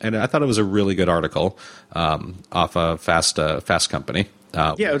him, and I thought it was a really good article off a Fast Company.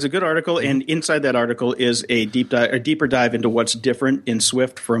 Yeah, it was a good article, and inside that article is a deeper dive into what's different in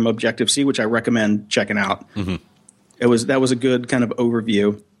Swift from Objective-C, which I recommend checking out. Mm-hmm. That was a good kind of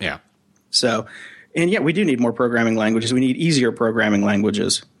overview. Yeah. So. And yeah, we do need more programming languages. We need easier programming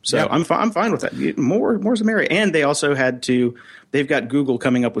languages. So I'm fine with that. More's the merrier. And they also they've got Google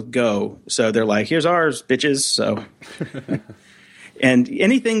coming up with Go. So they're like, here's ours, bitches. So, and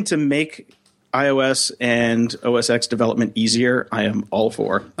anything to make iOS and OS X development easier, I am all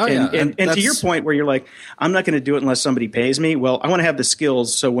for. Oh, and to your point where you're like, I'm not going to do it unless somebody pays me. Well, I want to have the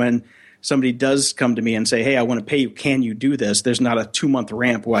skills so when somebody does come to me and say, hey, I want to pay you, can you do this? There's not a 2-month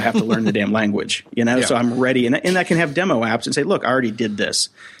ramp where I have to learn the damn language, So I'm ready. And I can have demo apps and say, look, I already did this.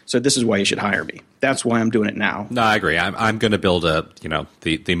 So this is why you should hire me. That's why I'm doing it now. No, I agree. I'm going to build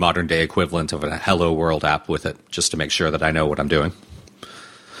the modern day equivalent of a Hello World app with it just to make sure that I know what I'm doing.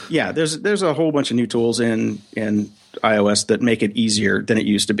 Yeah, there's a whole bunch of new tools in iOS that make it easier than it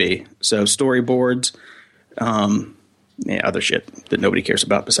used to be. So storyboards, other shit that nobody cares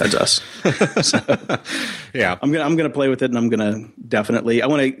about besides us. Yeah, I'm gonna play with it, and I'm gonna definitely. I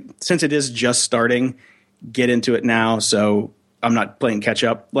want to, since it is just starting, get into it now. So I'm not playing catch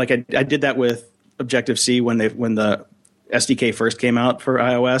up. Like I did that with Objective-C when the SDK first came out for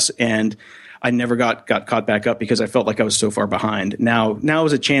iOS, and I never got caught back up because I felt like I was so far behind. Now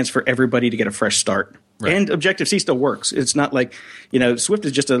is a chance for everybody to get a fresh start. Right. And Objective-C still works. It's not like Swift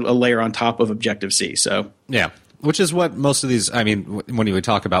is just a layer on top of Objective-C. So yeah. Which is what most of these, I mean, when you would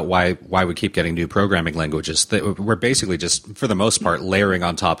talk about why we keep getting new programming languages, we're basically just, for the most part, layering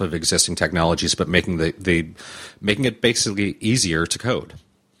on top of existing technologies, but making making it basically easier to code.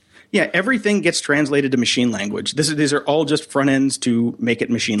 Yeah, everything gets translated to machine language. These are all just front ends to make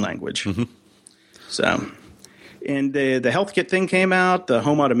it machine language. Mm-hmm. So, and the HealthKit thing came out, the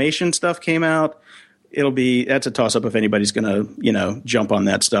home automation stuff came out. That's a toss up if anybody's going to, jump on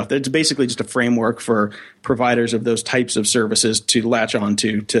that stuff. It's basically just a framework for providers of those types of services to latch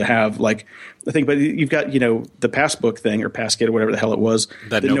onto, to have like the thing. But you've got, the Passbook thing or Passkit or whatever the hell it was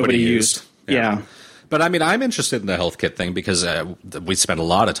that nobody used. Yeah. But I mean, I'm interested in the HealthKit thing because we spent a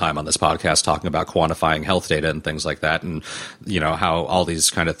lot of time on this podcast talking about quantifying health data and things like that, and how all these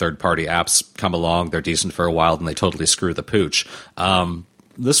kind of third-party apps come along, they're decent for a while, and they totally screw the pooch.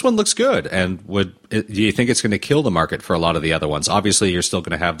 This one looks good, and do you think it's going to kill the market for a lot of the other ones? Obviously, you're still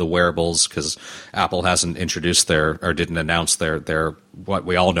going to have the wearables because Apple hasn't introduced didn't announce their what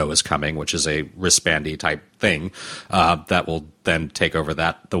we all know is coming, which is a wristbandy type thing that will then take over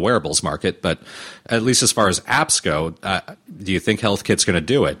the wearables market. But at least as far as apps go, do you think HealthKit's going to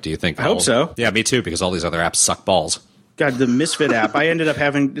do it? Do you think? I hope so. Yeah, me too, because all these other apps suck balls. God, the Misfit app. I ended up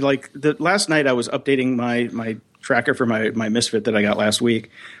having last night I was updating my tracker for my Misfit that I got last week,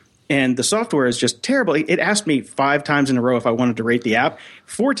 And the software is just terrible. It asked me 5 times in a row if I wanted to rate the app.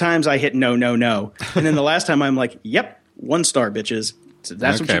 4 times I hit no. And then the last time I'm like, yep, 1 star, bitches. So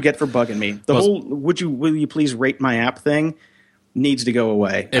that's what you get for bugging me. The whole will you please rate my app thing needs to go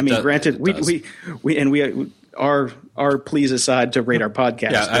away. Granted, our pleas aside to rate our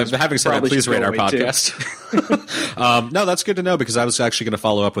podcast. Yeah, having said that, please rate our podcast. No, that's good to know, because I was actually going to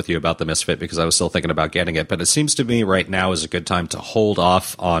follow up with you about the Misfit, because I was still thinking about getting it. But it seems to me right now is a good time to hold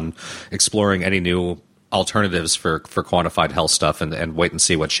off on exploring any new alternatives for quantified health stuff and wait and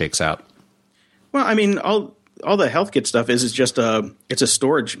see what shakes out. Well, I mean, all the HealthKit stuff is just it's a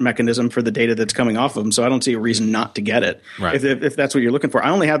storage mechanism for the data that's coming off of them. So I don't see a reason not to get it. Right. If that's what you're looking for. I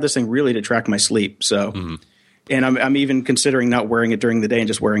only have this thing really to track my sleep. So, and I'm even considering not wearing it during the day and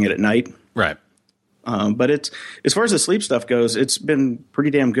just wearing it at night. Right. But it's, as far as the sleep stuff goes, it's been pretty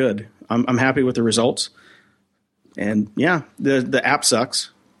damn good. I'm happy with the results. And yeah, the app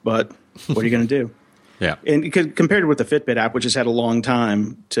sucks, but what are you going to do? Yeah. And compared with the Fitbit app, which has had a long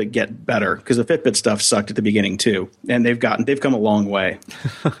time to get better, because the Fitbit stuff sucked at the beginning too, and they've come a long way.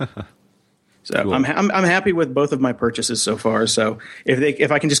 So cool. I'm happy with both of my purchases so far. So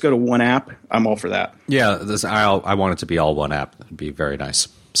if I can just go to one app, I'm all for that. Yeah, I want it to be all one app. It'd be very nice.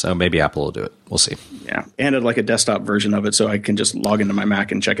 So maybe Apple will do it. We'll see. Yeah, and like a desktop version of it, so I can just log into my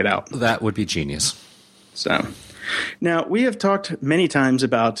Mac and check it out. That would be genius. So now we have talked many times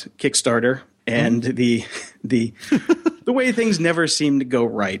about Kickstarter. And the way things never seem to go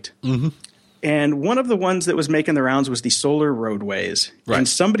right. Mm-hmm. And one of the ones that was making the rounds was the solar roadways. Right. And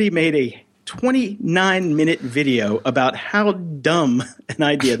somebody made a 29-minute video about how dumb an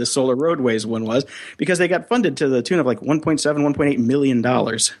idea the solar roadways one was, because they got funded to the tune of like $1.8 million.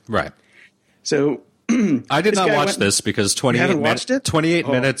 Right. So I did not watch this because 28 Oh.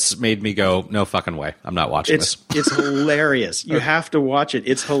 minutes made me go, no fucking way. I'm not watching this. It's hilarious. You have to watch it.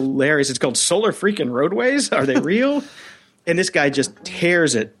 It's hilarious. It's called Solar Freaking Roadways. Are they real? And this guy just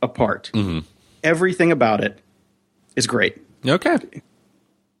tears it apart. Mm-hmm. Everything about it is great. Okay.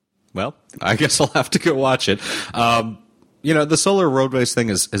 Well, I guess I'll have to go watch it. The solar roadways thing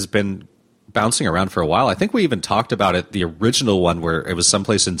has been bouncing around for a while. I think we even talked about it, the original one where it was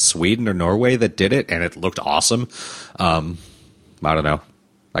someplace in Sweden or Norway that did it, and it looked awesome. I don't know.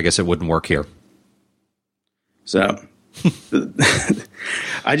 I guess it wouldn't work here. So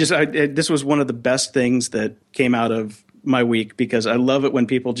this was one of the best things that came out of my week, because I love it when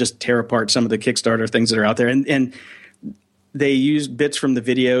people just tear apart some of the Kickstarter things that are out there. And they used bits from the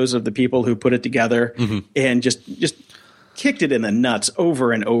videos of the people who put it together and just kicked it in the nuts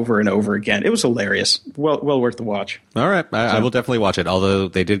over and over and over again. It was hilarious. Well worth the watch. All right. I will definitely watch it, although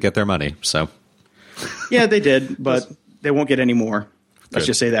they did get their money. So yeah, they did, but they won't get any more. Let's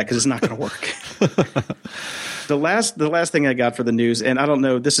just say that, because it's not going to work. The last thing I got for the news, and I don't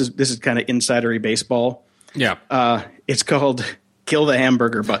know, this is kind of insidery baseball. Yeah. It's called Kill the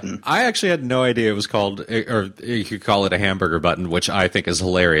Hamburger Button. I actually had no idea it was called, or you could call it a hamburger button, which I think is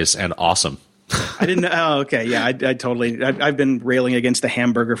hilarious and awesome. I didn't know. Oh, okay. Yeah, I've been railing against the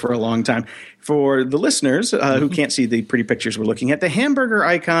hamburger for a long time. For the listeners who can't see the pretty pictures we're looking at, the hamburger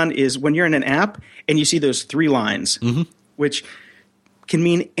icon is when you're in an app and you see those 3 lines, which can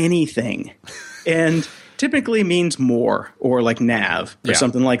mean anything. And typically means more, or like nav or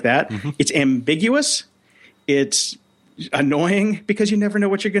something like that. It's ambiguous. It's annoying because you never know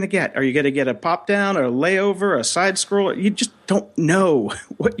what you're going to get. Are you going to get a pop down or a layover, a side scroll? You just don't know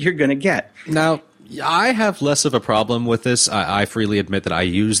what you're going to get. Now, I have less of a problem with this. I freely admit that I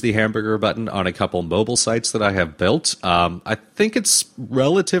use the hamburger button on a couple mobile sites that I have built. I think it's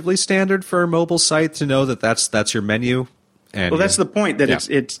relatively standard for a mobile site to know that that's your menu. And that's the point, that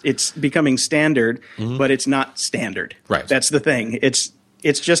it's becoming standard, but it's not standard. Right. That's the thing. It's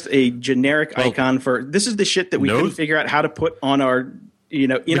just a generic icon for, this is the shit that we couldn't figure out how to put on our, in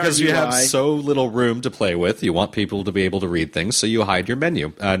because our UI. You have so little room to play with. You want people to be able to read things, so you hide your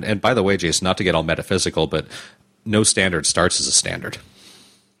menu. And by the way, Jason, not to get all metaphysical, but no standard starts as a standard.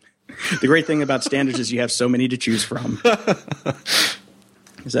 The great thing about standards is you have so many to choose from.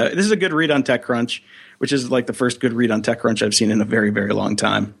 So this is a good read on TechCrunch, which is like the first good read on TechCrunch I've seen in a very, very long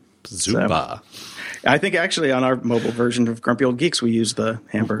time. Zuba. So, I think actually on our mobile version of Grumpy Old Geeks, we use the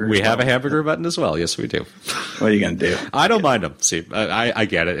hamburger. We have a hamburger button as well. Yes, we do. What are you going to do? I don't mind them. See, I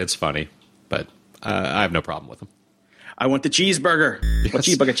get it. It's funny, but I have no problem with them. I want the cheeseburger. Yes. What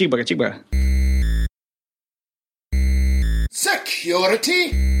cheeseburger.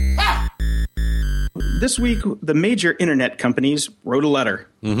 Security? Ha! This week, the major internet companies wrote a letter.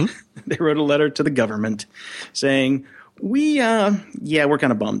 They wrote a letter to the government saying, we're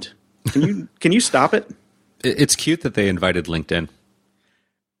kind of bummed. Can you stop it? It's cute that they invited LinkedIn.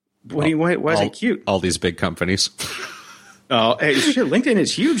 Why is it cute? All these big companies. Oh, hey, shit, LinkedIn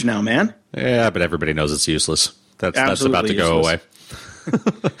is huge now, man. Yeah, but everybody knows it's useless. That's about to go away.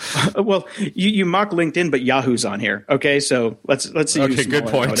 Well, you mock LinkedIn, but Yahoo's on here. Okay, so let's see. Okay, good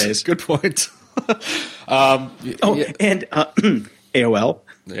point. Nowadays. Good point. And AOL.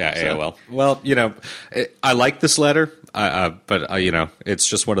 Yeah, AOL. Well, I like this letter, but it's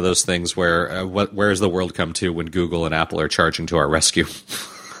just one of those things where where has the world come to when Google and Apple are charging to our rescue?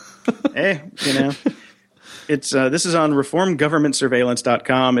 Hey, it's this is on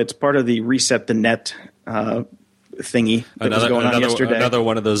reformgovernmentsurveillance.com. It's part of the Reset the Net thingy that was going on yesterday. Another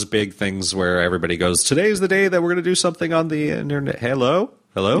one of those big things where everybody goes, today's the day that we're going to do something on the internet. Hello?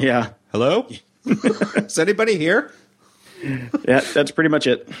 Yeah. Hello? Is anybody here? Yeah, that's pretty much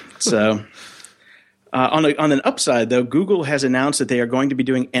it. So, on an upside, though, Google has announced that they are going to be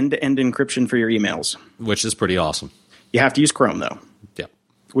doing end-to-end encryption for your emails. Which is pretty awesome. You have to use Chrome, though. Yeah.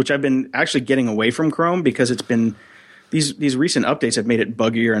 Which I've been actually getting away from Chrome because it's been these recent updates have made it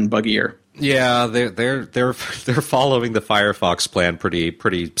buggier and buggier. Yeah, they're following the Firefox plan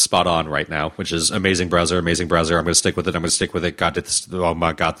pretty spot on right now, which is amazing browser. I'm going to stick with it. God, oh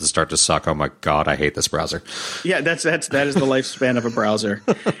my God, this is starting to suck. Oh my God, I hate this browser. Yeah, that is the lifespan of a browser.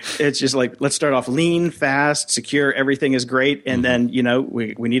 It's just like, let's start off lean, fast, secure. Everything is great, and then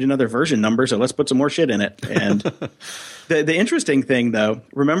we need another version number, so let's put some more shit in it. And the interesting thing, though,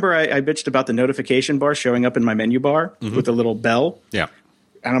 remember I bitched about the notification bar showing up in my menu bar with a little bell. Yeah.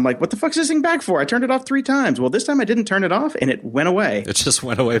 And I'm like, what the fuck's this thing back for? I turned it off 3 times. Well, this time I didn't turn it off, and it went away. It just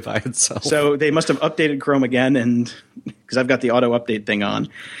went away by itself. So they must have updated Chrome again, and because I've got the auto update thing on.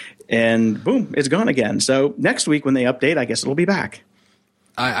 And boom, it's gone again. So next week when they update, I guess it'll be back.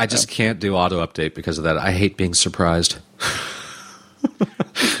 I just can't do auto update because of that. I hate being surprised.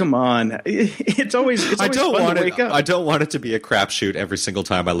 Come on. It's always fun to wake up. I don't want it to be a crapshoot every single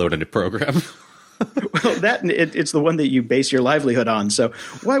time I load a new program. Well, it's the one that you base your livelihood on. So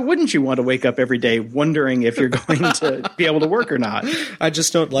why wouldn't you want to wake up every day wondering if you're going to be able to work or not? I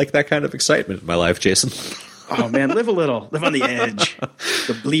just don't like that kind of excitement in my life, Jason. Oh, man, live a little. Live on the edge.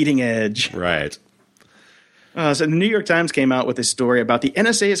 The bleeding edge. Right. So the New York Times came out with a story about the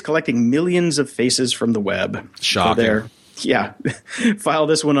NSA is collecting millions of faces from the web. Shocking. Yeah. File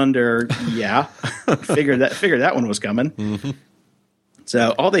this one under, Figure that one was coming. Mm-hmm.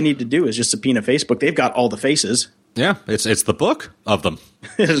 So all they need to do is just subpoena Facebook. They've got all the faces. Yeah, it's the book of them.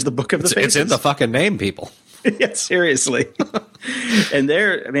 It is the book of the faces. It's in the fucking name, people. Yeah, seriously. And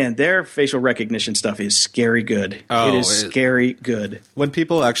their facial recognition stuff is scary good. It is scary good. When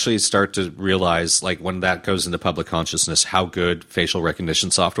people actually start to realize, like, when that goes into public consciousness, how good facial recognition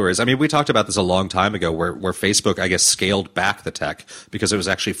software is. I mean, we talked about this a long time ago where Facebook, I guess, scaled back the tech because it was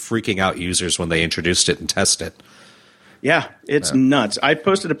actually freaking out users when they introduced it and tested it. Yeah, it's nuts. I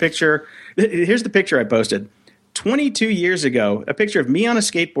posted a picture. Here's the picture I posted. 22 years ago, a picture of me on a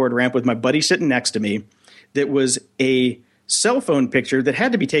skateboard ramp with my buddy sitting next to me that was a cell phone picture that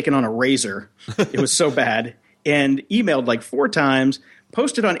had to be taken on a razor. It was so bad. And emailed like 4 times,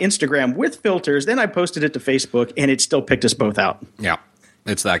 posted on Instagram with filters. Then I posted it to Facebook, and it still picked us both out. Yeah,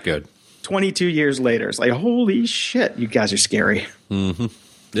 it's that good. 22 years later. It's like, holy shit, you guys are scary. Mm-hmm.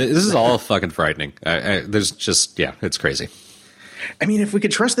 This is all fucking frightening. There's just, it's crazy. I mean, if we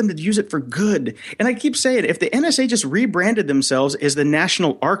could trust them to use it for good. And I keep saying, if the NSA just rebranded themselves as the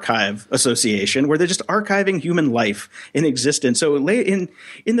National Archive Association, where they're just archiving human life in existence. So in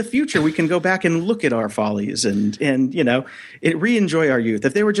the future, we can go back and look at our follies and re-enjoy our youth.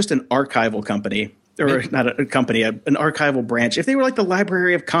 If they were just an archival company, or not a company, an archival branch, if they were like the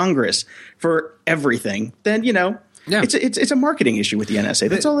Library of Congress for everything, then, yeah. It's a marketing issue with the NSA.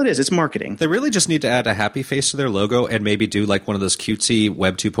 That's all it is. It's marketing. They really just need to add a happy face to their logo and maybe do like one of those cutesy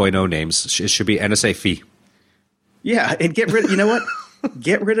Web 2.0 names. It should be NSA Fee. Yeah, and get rid. You know what?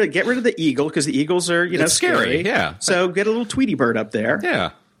 Get rid of the eagle because the eagles are it's scary. Yeah. So get a little Tweety bird up there. Yeah.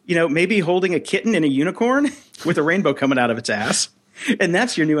 Maybe holding a kitten and a unicorn with a rainbow coming out of its ass, and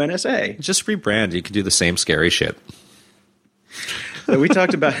that's your new NSA. Just rebrand. You can do the same scary shit. So we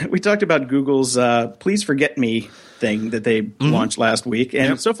talked about Google's Please Forget Me thing that they launched last week.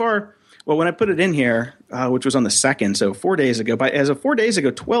 And so far, well, when I put it in here, which was on the 2nd, so 4 days ago, as of 4 days ago,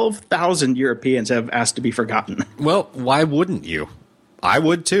 12,000 Europeans have asked to be forgotten. Well, why wouldn't you? I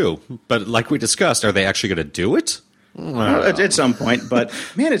would too. But like we discussed, are they actually going to do it? Well, at some point, but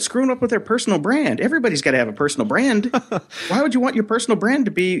man, it's screwing up with their personal brand. Everybody's got to have a personal brand. Why would you want your personal brand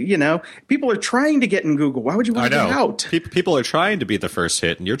to be, people are trying to get in Google. Why would you want to get out? People are trying to be the first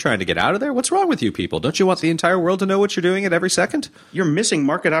hit, and you're trying to get out of there? What's wrong with you people? Don't you want the entire world to know what you're doing at every second? You're missing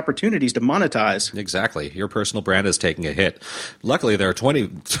market opportunities to monetize. Exactly. Your personal brand is taking a hit. Luckily, there are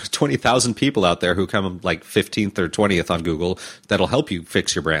 20,000 people out there who come like 15th or 20th on Google that'll help you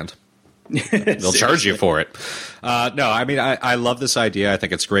fix your brand. They'll charge you for it. No, I mean, I love this idea. I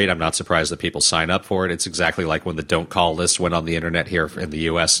think it's great. I'm not surprised that people sign up for it. It's exactly like when the don't call list went on the internet here in the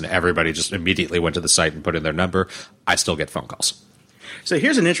U.S. and everybody just immediately went to the site and put in their number. I still get phone calls. So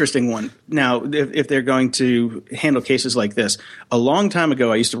here's an interesting one. Now, if they're going to handle cases like this, a long time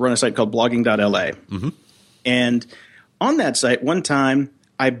ago, I used to run a site called blogging.la. Mm-hmm. And on that site, one time,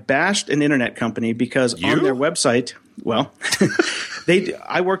 I bashed an internet company because on their website, well,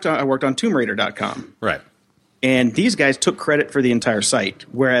 I worked on TombRaider.com. Right. And these guys took credit for the entire site,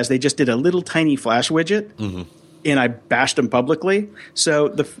 whereas they just did a little tiny Flash widget, and I bashed them publicly. So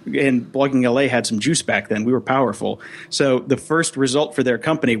and Blogging LA had some juice back then. We were powerful. So the first result for their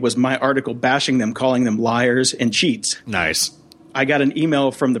company was my article bashing them, calling them liars and cheats. Nice. I got an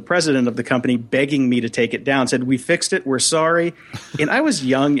email from the president of the company begging me to take it down, said, "We fixed it. We're sorry." And I was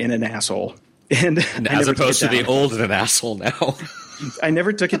young and an asshole. And as opposed to the old and an asshole now. I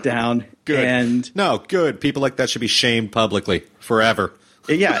never took it down. Good. Good. People like that should be shamed publicly forever.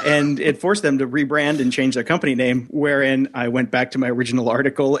 Yeah, and it forced them to rebrand and change their company name, wherein I went back to my original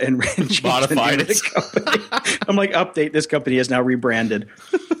article and modified it. The company. I'm like, update, this company is now rebranded.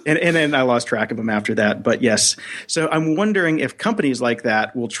 And then I lost track of them after that. But yes, so I'm wondering if companies like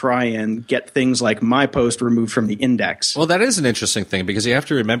that will try and get things like my post removed from the index. Well, that is an interesting thing because you have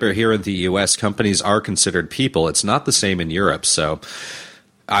to remember here in the U.S., companies are considered people. It's not the same in Europe. So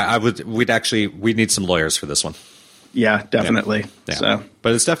we'd need some lawyers for this one. Yeah, definitely. Yeah. So,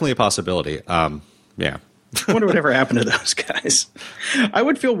 but it's definitely a possibility. Yeah. I wonder whatever happened to those guys. I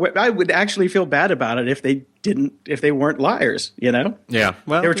would actually feel bad about it if they weren't liars, Yeah.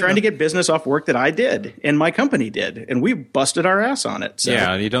 Well, they were trying to get business off work that I did and my company did, and we busted our ass on it. So.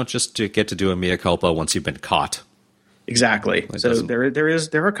 Yeah, and you don't just get to do a mea culpa once you've been caught. Exactly. So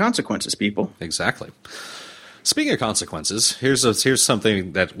there are consequences, people. Exactly. Speaking of consequences, here's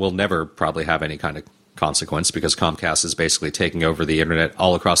something that will never probably have any kind of consequence because Comcast is basically taking over the internet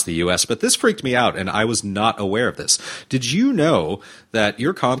all across the U.S. But this freaked me out, and I was not aware of this. Did you know that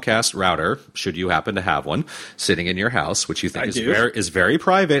your Comcast router, should you happen to have one, sitting in your house, which you think is very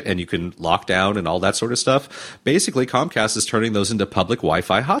private and you can lock down and all that sort of stuff, basically Comcast is turning those into public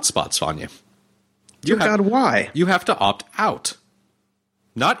Wi-Fi hotspots on you. God, why? You have to opt out.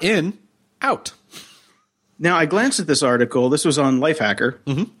 Not in, out. Now, I glanced at this article. This was on Lifehacker.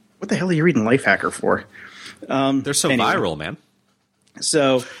 Mm-hmm. What the hell are you reading Lifehacker for? They're so viral, man.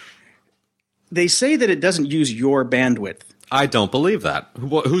 So they say that it doesn't use your bandwidth. I don't believe that.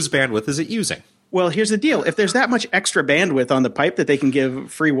 Whose bandwidth is it using? Well, here's the deal. If there's that much extra bandwidth on the pipe that they can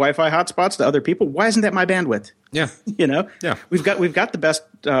give free Wi-Fi hotspots to other people, why isn't that my bandwidth? Yeah. Yeah. We've got the best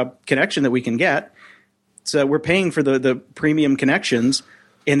connection that we can get. So we're paying for the premium connections.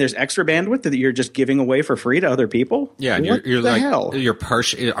 And there's extra bandwidth that you're just giving away for free to other people? Yeah, and you're the like, hell?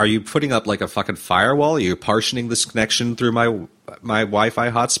 Are you putting up like a fucking firewall? Are you partitioning this connection through my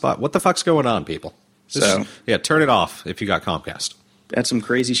Wi-Fi hotspot? What the fuck's going on, people? Turn it off if you got Comcast. That's some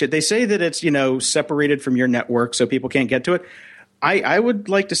crazy shit. They say that it's, separated from your network so people can't get to it. I would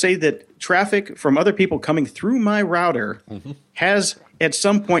like to say that traffic from other people coming through my router has at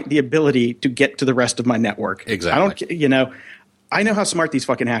some point the ability to get to the rest of my network. Exactly. I know how smart these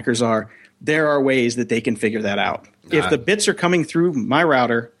fucking hackers are. There are ways that they can figure that out. If the bits are coming through my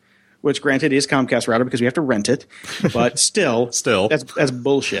router, which granted is Comcast router because we have to rent it, but still, that's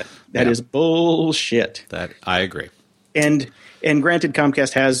bullshit. That is bullshit. That I agree. And granted,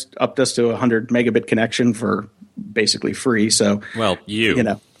 Comcast has upped us to 100 megabit connection for basically free. So not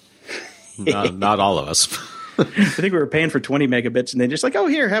all of us. I think we were paying for 20 megabits, and they just like, oh,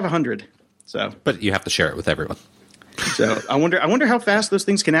 here, have 100. So, but you have to share it with everyone. So I wonder how fast those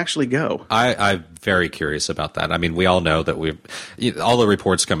things can actually go. I'm very curious about that. I mean, we all know that all the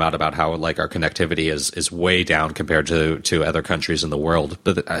reports come out about how like our connectivity is way down compared to other countries in the world,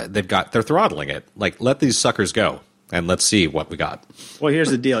 but they're throttling it. Like, let these suckers go and let's see what we got. Well,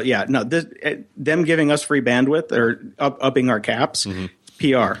 here's the deal. Yeah, no, them giving us free bandwidth or upping our caps. Mm-hmm.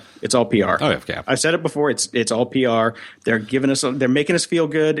 PR. It's all PR. Oh, yeah. I've said it before. It's all PR. They're making us feel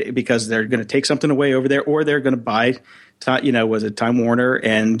good because they're going to take something away over there, or they're going to buy, Time Warner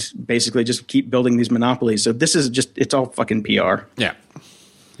and basically just keep building these monopolies. So this is it's all fucking PR. Yeah,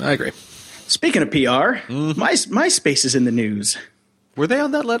 I agree. Speaking of PR, MySpace is in the news. Were they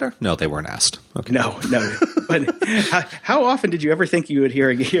on that letter? No, they weren't asked. Okay. No. But how often did you ever think you would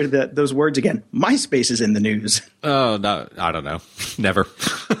hear those words again? MySpace is in the news. Oh, no, I don't know. Never.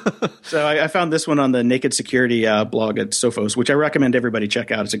 So I found this one on the Naked Security blog at Sophos, which I recommend everybody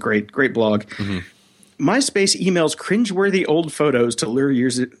check out. It's a great blog. Mm-hmm. MySpace emails cringeworthy old photos to lure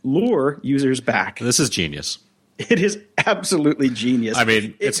users back. This is genius. It is absolutely genius. I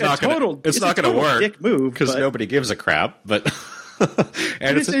mean, it's not going to work dick move because nobody gives a crap. But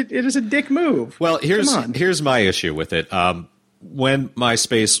it is a dick move. Well, here's my issue with it. When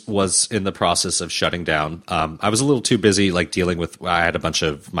MySpace was in the process of shutting down, I was a little too busy dealing with. I had a bunch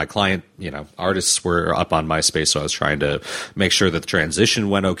of my client, artists were up on MySpace, so I was trying to make sure that the transition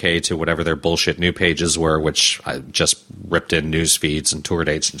went okay to whatever their bullshit new pages were, which I just ripped in news feeds and tour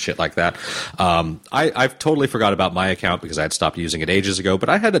dates and shit like that. I've totally forgot about my account because I had stopped using it ages ago, but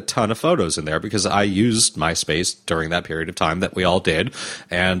I had a ton of photos in there because I used MySpace during that period of time that we all did,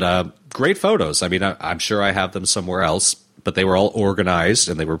 and great photos. I mean, I'm sure I have them somewhere else. But they were all organized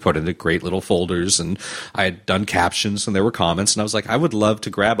and they were put into great little folders, and I had done captions and there were comments, and I was like, I would love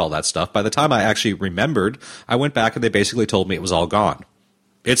to grab all that stuff. By the time I actually remembered, I went back and they basically told me it was all gone.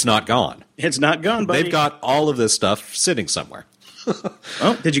 It's not gone. It's not gone, buddy. They've got all of this stuff sitting somewhere.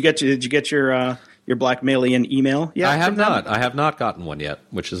 Oh, did you get your blackmailian email? Yeah, I have not. I have not gotten one yet,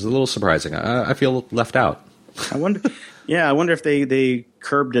 which is a little surprising. I feel left out. I wonder. Yeah, I wonder if they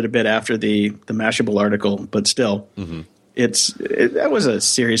curbed it a bit after the Mashable article, but still. Mm-hmm. That was a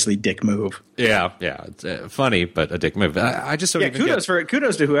seriously dick move. Yeah, it's funny, but a dick move. I just don't. Yeah,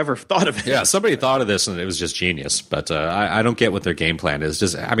 kudos to whoever thought of it. Yeah, somebody thought of this and it was just genius. But I don't get what their game plan is.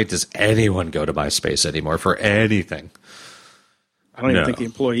 Does anyone go to MySpace anymore for anything? I don't even think the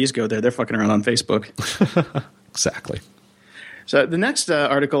employees go there. They're fucking around on Facebook. Exactly. So the next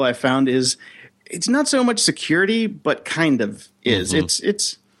article I found it's not so much security, but kind of is. Mm-hmm.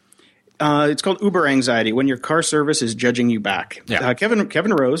 It's called Uber Anxiety, when your car service is judging you back. Yeah.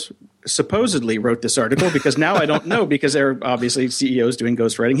 Kevin Rose supposedly wrote this article because now I don't know because they're obviously CEOs doing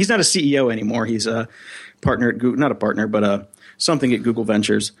ghostwriting. He's not a CEO anymore. He's a partner at Google, not a partner, but something at Google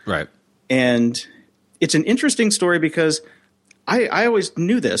Ventures. Right. And it's an interesting story because I always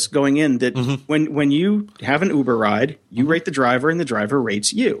knew this going in that when you have an Uber ride, you rate the driver and the driver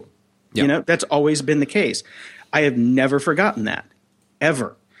rates you. Yep. That's always been the case. I have never forgotten that,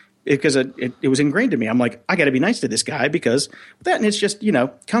 ever. Because it was ingrained in me. I'm like, I got to be nice to this guy because that, and it's just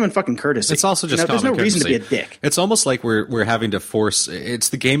common fucking courtesy. It's also just common courtesy. There's no reason to be a dick. It's almost like we're having to force. It's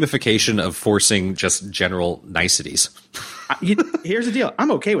the gamification of forcing just general niceties. Here's the deal. I'm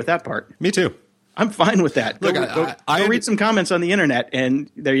okay with that part. Me too. I'm fine with that. Look, go read some comments on the internet,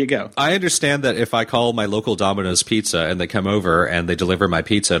 and there you go. I understand that if I call my local Domino's Pizza and they come over and they deliver my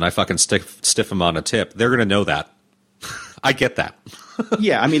pizza and I fucking stiff them on a tip, they're going to know that. I get that.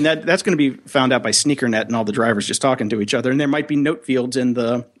 Yeah, I mean that's going to be found out by SneakerNet and all the drivers just talking to each other, and there might be note fields in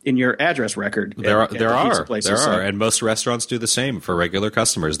your address record. There are, and most restaurants do the same for regular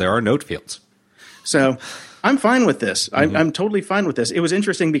customers. There are note fields. So I'm fine with this. I'm totally fine with this. It was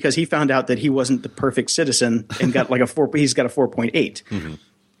interesting because he found out that he wasn't the perfect citizen and got he's got a 4.8. Mm-hmm.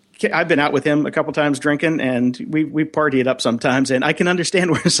 I've been out with him a couple times drinking, and we party it up sometimes, and I can understand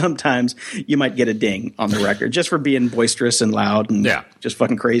where sometimes you might get a ding on the record just for being boisterous and loud and just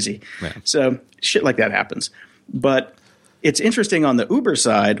fucking crazy. Yeah. So shit like that happens. But it's interesting on the Uber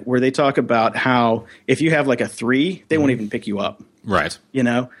side where they talk about how if you have like a 3, they won't even pick you up. Right.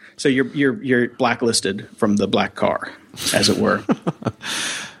 So you're blacklisted from the black car, as it were.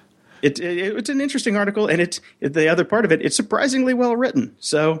 It's an interesting article, and the other part of it's surprisingly well written.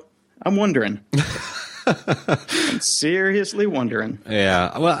 So I'm wondering. I'm seriously wondering.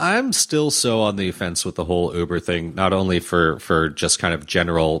 Yeah. Well, I'm still so on the fence with the whole Uber thing, not only for just kind of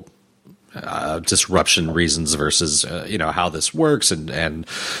general disruption reasons versus how this works and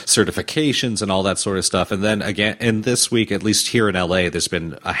certifications and all that sort of stuff. And then again, in this week, at least here in LA, there's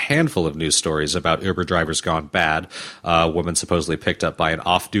been a handful of news stories about Uber drivers gone bad. A woman supposedly picked up by an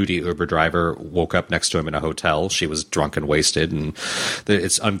off-duty Uber driver woke up next to him in a hotel. She was drunk and wasted, and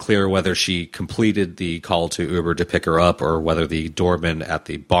it's unclear whether she completed the call to Uber to pick her up or whether the doorman at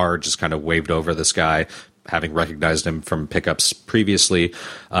the bar just kind of waved over this guy, having recognized him from pickups previously.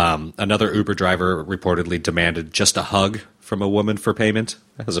 Another Uber driver reportedly demanded just a hug from a woman for payment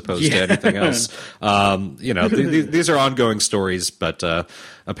as opposed to anything else. These are ongoing stories, but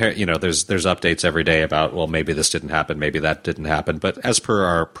apparently, there's updates every day about, well, maybe this didn't happen, maybe that didn't happen. But as per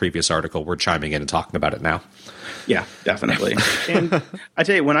our previous article, we're chiming in and talking about it now. Yeah, definitely. And I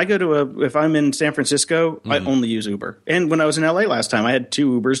tell you, when I go to if I'm in San Francisco, I only use Uber. And when I was in LA last time, I had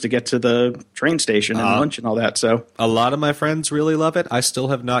 2 Ubers to get to the train station and lunch and all that. So a lot of my friends really love it. I still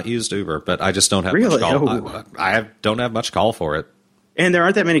have not used Uber, but I just don't have Really? much call. Oh. Don't have much call for it. and there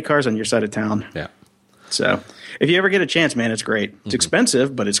aren't that many cars on your side of town. Yeah. So if you ever get a chance, man, it's great. It's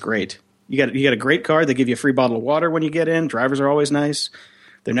expensive, but it's great. You got a great car. They give you a free bottle of water when you get in. Drivers are always nice.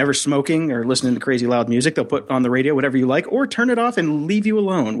 They're never smoking or listening to crazy loud music. They'll put on the radio whatever you like or turn it off and leave you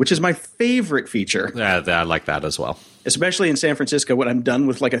alone, which is my favorite feature. Yeah, I like that as well. Especially in San Francisco when I'm done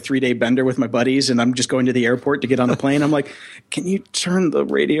with like a 3-day bender with my buddies and I'm just going to the airport to get on the plane. I'm like, can you turn the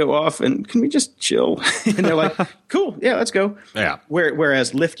radio off and can we just chill? And they're like, cool. Yeah, let's go. Yeah.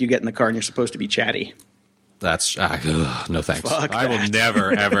 Whereas Lyft, you get in the car and you're supposed to be chatty. That's no thanks. Fuck I will that.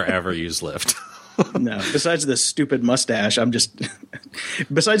 never, ever, ever use Lyft. No, besides the stupid mustache, I'm just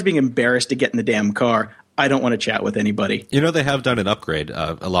besides being embarrassed to get in the damn car, I don't want to chat with anybody. You know, they have done an upgrade.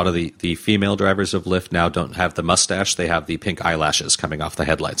 A lot of the female drivers of Lyft now don't have the mustache. They have the pink eyelashes coming off the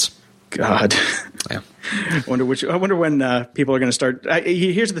headlights. God. Yeah. I wonder when people are going to start.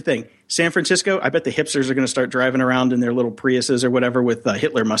 Here's the thing. San Francisco, I bet the hipsters are going to start driving around in their little Priuses or whatever with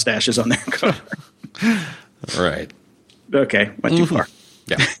Hitler mustaches on their car. Right. Okay, went too far.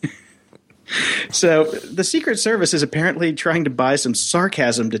 Yeah. So the Secret Service is apparently trying to buy some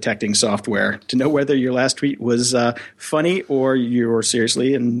sarcasm detecting software to know whether your last tweet was funny or you're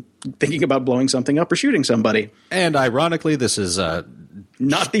seriously and thinking about blowing something up or shooting somebody. And ironically, this is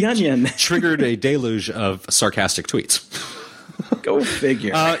Not The Onion. triggered a deluge of sarcastic tweets. Go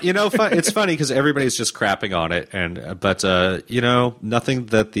figure. It's funny because everybody's just crapping on it, but nothing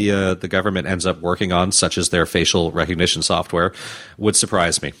that the government ends up working on, such as their facial recognition software, would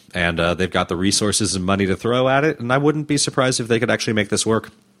surprise me. And they've got the resources and money to throw at it, and I wouldn't be surprised if they could actually make this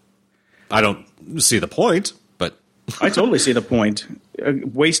work. I don't see the point, but I totally see the point.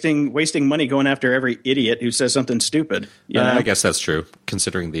 Wasting money going after every idiot who says something stupid. You know? I guess that's true,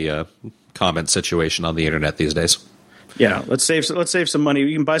 considering the comment situation on the internet these days. Yeah, let's save some money.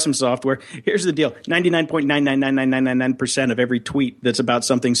 You can buy some software. Here's the deal: 99.9999999% of every tweet that's about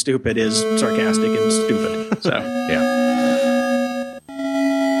something stupid is sarcastic and stupid. So Yeah.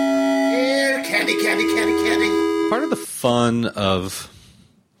 Yeah, candy, candy, candy, candy. Part of the fun,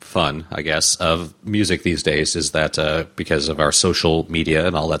 I guess, of music these days is that because of our social media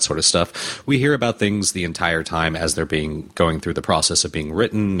and all that sort of stuff, we hear about things the entire time as they're going through the process of being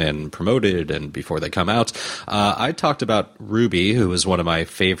written and promoted and before they come out. I talked about Ruby, who was one of my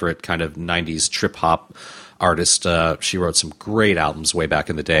favorite kind of 90s trip-hop artist. She wrote some great albums way back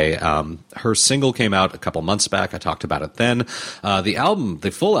in the day. Her single came out a couple months back. I talked about it then.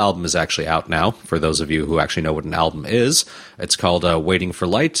 The full album is actually out now, for those of you who actually know what an album is. It's called Waiting for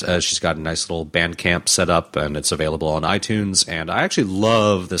Light. She's got a nice little Bandcamp set up, and it's available on iTunes. And I actually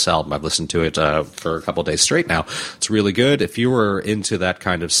love this album. I've listened to it for a couple days straight now. It's really good. If you were into that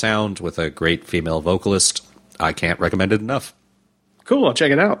kind of sound with a great female vocalist, I can't recommend it enough. cool. I'll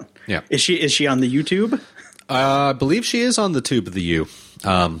check it out. Yeah. Is she on the YouTube? I believe she is on the Tube of the U.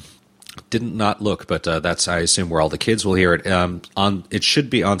 Didn't not look, but that's, I assume, where all the kids will hear it. It should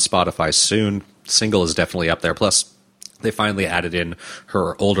be on Spotify soon. Single is definitely up there. Plus, they finally added in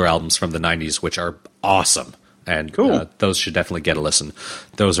her older albums from the 90s, which are awesome. And cool. Those should definitely get a listen.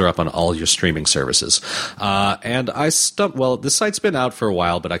 Those are up on all your streaming services. And this site's been out for a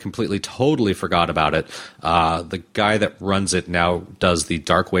while, but I totally forgot about it. The guy that runs it now does the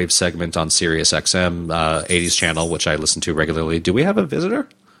Dark Wave segment on Sirius XM 80s channel, which I listen to regularly. Do we have a visitor?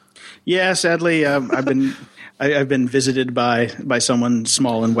 Yeah, sadly, I've been visited by someone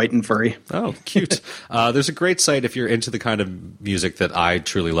small and white and furry. Oh, cute. There's a great site if you're into the kind of music that I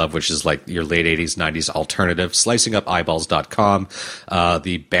truly love, which is like your late 80s, 90s alternative, slicingupeyeballs.com.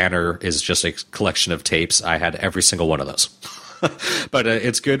 The banner is just a collection of tapes. I had every single one of those. But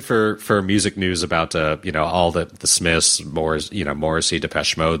it's good for music news about all the Smiths, Morrissey,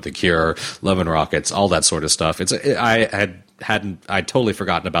 Depeche Mode, The Cure, Love and Rockets, all that sort of stuff. I'd totally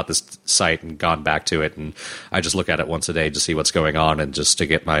forgotten about this site and gone back to it, and I just look at it once a day to see what's going on and just to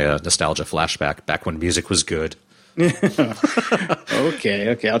get my nostalgia flashback back when music was good.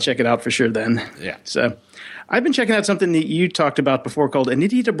 Okay, I'll check it out for sure then. Yeah. So I've been checking out something that you talked about before called An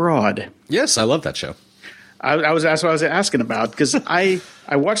Idiot Abroad. Yes, I love that show. That's what I was asking about, because I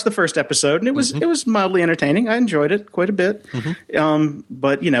watched the first episode and it was mildly entertaining. I enjoyed it quite a bit,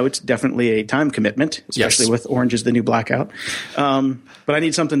 but it's definitely a time commitment, especially with Orange Is the New Blackout. But I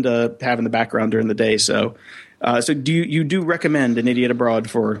need something to have in the background during the day. So do you recommend An Idiot Abroad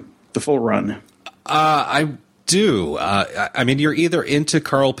for the full run? do. I mean, you're either into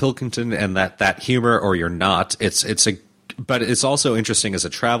Carl Pilkington and that humor, or you're not. But it's also interesting as a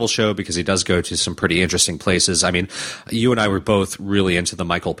travel show because he does go to some pretty interesting places. I mean, you and I were both really into the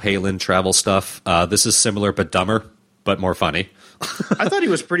Michael Palin travel stuff. This is similar but dumber, but more funny. I thought he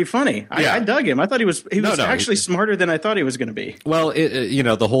was pretty funny. I dug him. I thought he was actually smarter than I thought he was going to be. Well,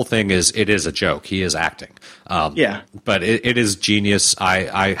 the whole thing is it is a joke. He is acting. But it is genius.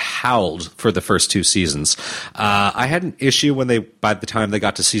 I howled for the first 2 seasons. I had an issue by the time they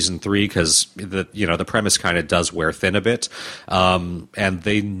got to season 3 because the premise kind of does wear thin a bit, and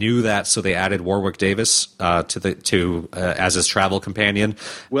they knew that, so they added Warwick Davis as his travel companion.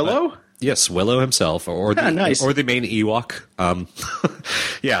 Willow. Yes, Willow himself, or the main Ewok.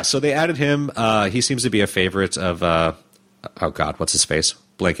 So they added him. He seems to be a favorite of, oh God, what's his face?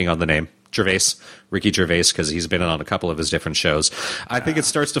 Blanking on the name. Ricky Gervais, because he's been on a couple of his different shows. I think it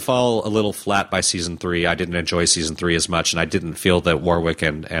starts to fall a little flat by season 3. I didn't enjoy season 3 as much, and I didn't feel that Warwick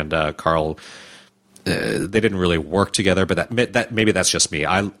and Carl, they didn't really work together, but that maybe that's just me.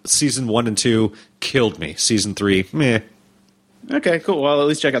 Season 1 and 2 killed me. Season 3, meh. Okay, cool. Well, at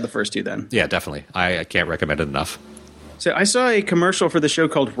least check out the first 2 then. Yeah, definitely. I can't recommend it enough. So I saw a commercial for the show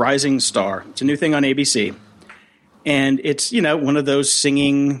called Rising Star. It's a new thing on ABC. And it's, one of those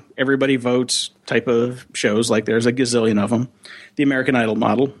singing, everybody votes type of shows. Like there's a gazillion of them. The American Idol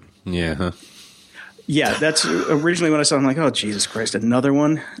model. Yeah. Huh? Yeah, that's originally when I saw it. I'm like, oh, Jesus Christ, another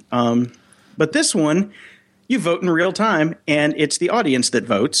one. But this one, you vote in real time, and it's the audience that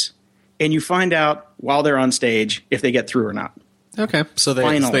votes. And you find out while they're on stage if they get through or not. Okay, so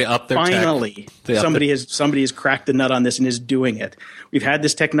they up their finally tech. somebody has cracked the nut on this and is doing it. We've had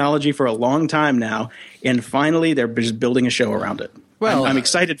this technology for a long time now, and finally they're just building a show around it. Well, I'm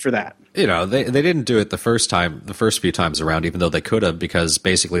excited for that. They didn't do it the first few times around, even though they could have, because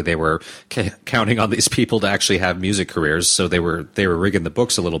basically they were counting on these people to actually have music careers. So they were rigging the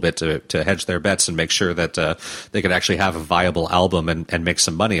books a little bit to hedge their bets and make sure that they could actually have a viable album and make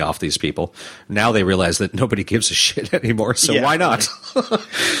some money off these people. Now they realize that nobody gives a shit anymore, so why not?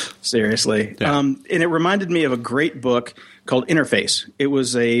 Seriously. Yeah. And it reminded me of a great book called Interface. It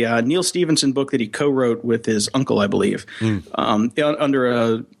was a Neil Stephenson book that he co-wrote with his uncle, I believe, under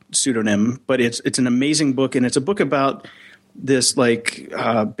a pseudonym. But it's an amazing book, and it's a book about this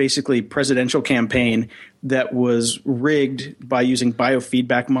basically presidential campaign that was rigged by using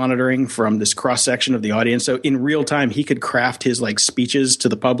biofeedback monitoring from this cross-section of the audience. So in real time, he could craft his speeches to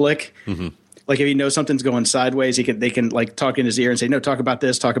the public. Mm-hmm. Like if he knows something's going sideways, they can talk in his ear and say, no, talk about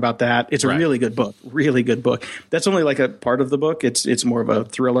this, talk about that. It's a really good book. Really good book. That's only a part of the book. It's more of a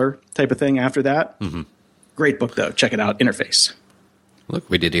thriller type of thing after that. Mm-hmm. Great book, though. Check it out. Interface. Look,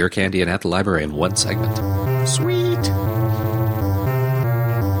 we did Ear Candy and At the Library in one segment. Sweet.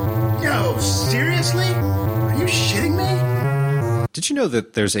 No, seriously? Are you shitting me? Did you know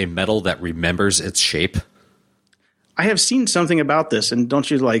that there's a metal that remembers its shape? I have seen something about this, and don't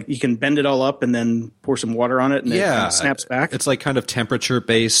you you can bend it all up and then pour some water on it and it kind of snaps back? It's kind of temperature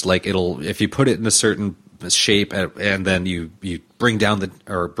based. If you put it in a certain shape and then you bring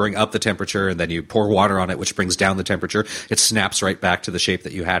up the temperature and then you pour water on it, which brings down the temperature, it snaps right back to the shape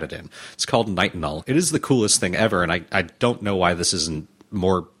that you had it in. It's called nitinol. It is the coolest thing ever, and I don't know why this isn't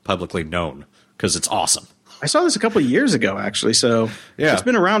more publicly known, because it's awesome. I saw this a couple of years ago, actually, so it's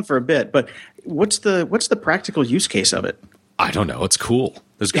been around for a bit. But what's the practical use case of it? I don't know. It's cool.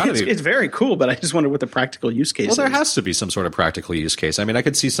 There's got to be. It's very cool, but I just wonder what the practical use case is. Well, there has to be some sort of practical use case. I mean, I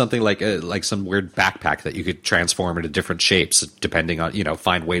could see something like some weird backpack that you could transform into different shapes depending on,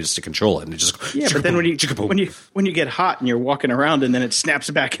 find ways to control it. And just but then when you get hot and you're walking around and then it snaps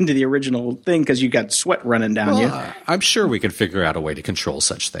back into the original thing because you got sweat running down you. I'm sure we could figure out a way to control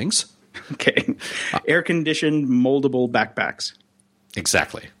such things. Okay. Air-conditioned, moldable backpacks.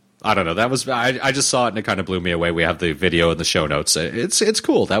 Exactly. I don't know. That was I just saw it and it kind of blew me away. We have the video in the show notes. It's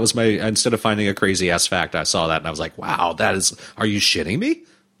cool. That was instead of finding a crazy ass fact, I saw that and I was like, wow, are you shitting me?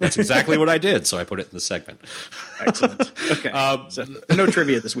 That's exactly what I did. So I put it in the segment. Excellent. Okay. So no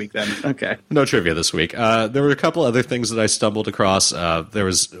trivia this week then. Okay. No trivia this week. There were a couple other things that I stumbled across. There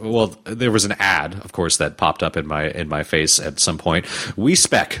was an ad, of course, that popped up in my face at some point.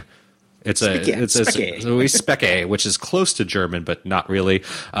 WeSpec. It's WeSpec, which is close to German, but not really.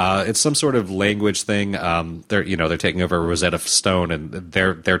 It's some sort of language thing. They're taking over Rosetta Stone, and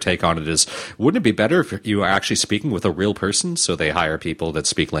their take on it is, wouldn't it be better if you are actually speaking with a real person? So they hire people that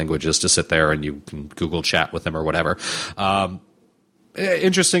speak languages to sit there, and you can Google chat with them or whatever.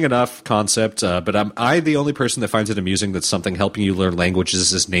 Interesting enough concept, but am I the only person that finds it amusing that something helping you learn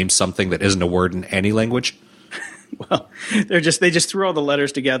languages is named something that isn't a word in any language? Well, they just threw all the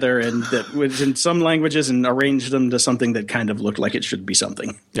letters together and that was in some languages and arranged them to something that kind of looked like it should be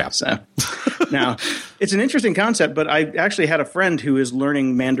something. Yeah. So now it's an interesting concept, but I actually had a friend who is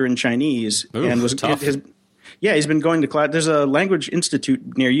learning Mandarin Chinese and was tough. He's been going to class. There's a language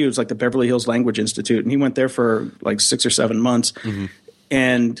institute near you. It's like the Beverly Hills Language Institute, and he went there for like 6 or 7 months,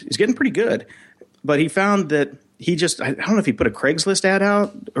 and he's getting pretty good. But he found that I don't know if he put a Craigslist ad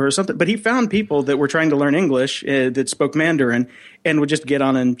out or something, but he found people that were trying to learn English that spoke Mandarin and would just get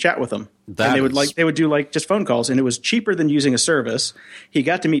on and chat with them. And they would do like just phone calls, and it was cheaper than using a service. He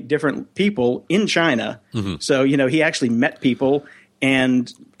got to meet different people in China. So, he actually met people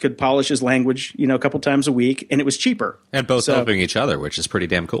and could polish his language, a couple times a week, and it was cheaper. And both helping each other, which is pretty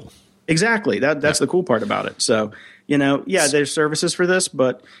damn cool. Exactly. That's the cool part about it. So, there's services for this,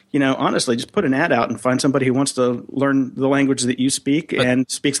 but, honestly, just put an ad out and find somebody who wants to learn the language that you speak and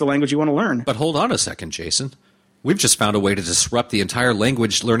speaks the language you want to learn. But hold on a second, Jason. We've just found a way to disrupt the entire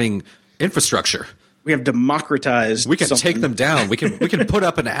language learning infrastructure. We have democratized. We can take them down. We can put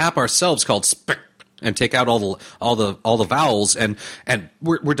up an app ourselves called Spick and take out all the vowels, and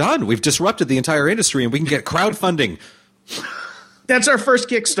we're done. We've disrupted the entire industry, and we can get crowdfunding. That's our first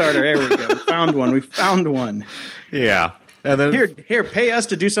Kickstarter. There we go. We found one. Yeah. And then here, pay us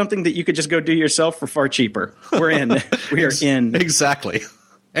to do something that you could just go do yourself for far cheaper. We're in. We are in. Exactly.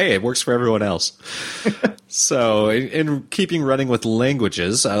 Hey, it works for everyone else. So, in keeping running with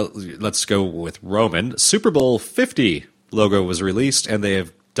languages, let's go with Roman. Super Bowl 50 logo was released, and they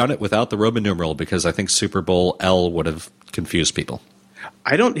have done it without the Roman numeral because I think Super Bowl L would have confused people.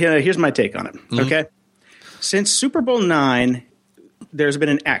 Here's my take on it. Okay. Since Super Bowl 9, there's been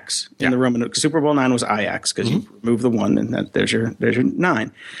an X in the Roman. Super Bowl 9 was IX because you remove the 1 and there's your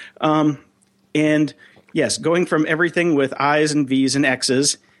 9. And yes, going from everything with I's and V's and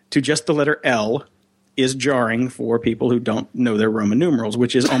X's to just the letter L is jarring for people who don't know their Roman numerals,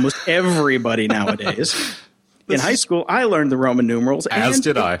 which is almost everybody nowadays. In high school, I learned the Roman numerals. As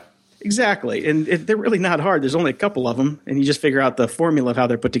did I. Exactly. And they're really not hard. There's only a couple of them, and you just figure out the formula of how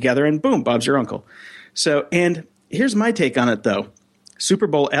they're put together, and boom, Bob's your uncle. So, and here's my take on it, though. Super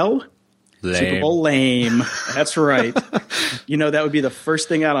Bowl L? Lame. Super Bowl lame. That's right. That would be the first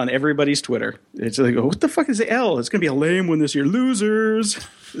thing out on everybody's Twitter. It's like, what the fuck is the L? It's going to be a lame one this year. Losers.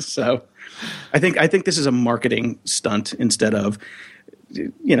 So I think this is a marketing stunt instead of,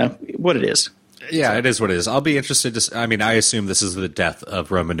 what it is. Yeah, it is what it is. I'll be interested to. I assume this is the death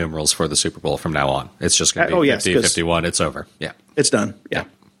of Roman numerals for the Super Bowl from now on. It's just going to be 50, 51. It's over. Yeah. It's done. Yeah.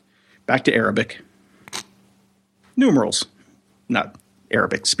 Back to Arabic. Numerals, not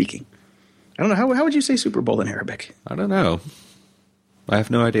Arabic speaking. I don't know. How would you say Super Bowl in Arabic? I don't know. I have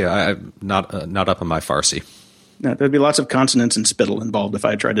no idea. I'm not up on my Farsi. No, there'd be lots of consonants and spittle involved if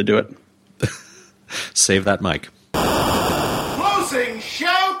I tried to do it. Save that mic. Closing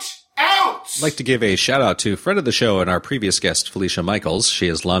shout out! I'd like to give a shout out to friend of the show and our previous guest, Felicia Michaels. She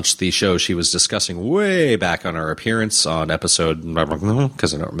has launched the show she was discussing way back on our appearance on episode,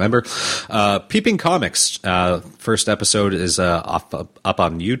 because I don't remember, Peeping Comics. First episode is up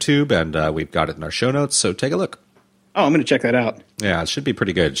on YouTube, and we've got it in our show notes, so take a look. Oh, I'm going to check that out. Yeah, it should be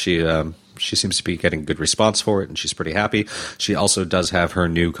pretty good. She seems to be getting good response for it, and she's pretty happy. She also does have her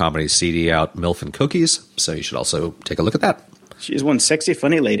new comedy CD out, MILF and Cookies, so you should also take a look at that. She's one sexy,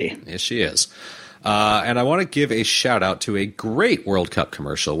 funny lady. Yes, she is. And I want to give a shout out to a great World Cup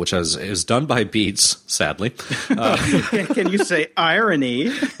commercial, which is done by Beats, sadly. Can you say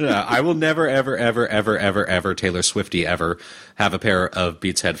irony? I will never, ever, ever, ever, ever, ever, Taylor Swifty ever have a pair of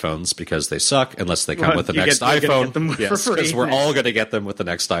Beats headphones because they suck unless they come with the next iPhone. Yes, because we're all going to get them with the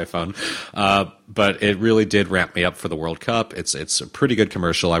next iPhone. But it really did ramp me up for the World Cup. It's a pretty good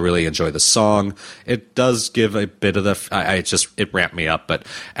commercial. I really enjoy the song. It does give a bit of it ramped me up. But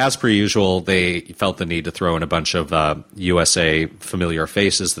as per usual, they felt the need to throw in a bunch of USA familiar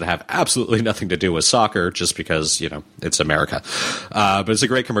faces that have absolutely nothing to do with soccer just because, it's America. But it's a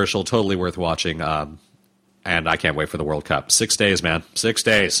great commercial, totally worth watching. And I can't wait for the World Cup. 6 days, man. 6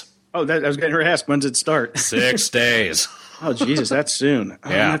 days. Oh, I was getting ready to ask, when's it start? 6 days. Oh, Jesus, that's soon.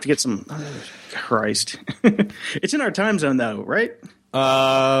 I'm going to have to get some... Oh, Christ. It's in our time zone, though, right?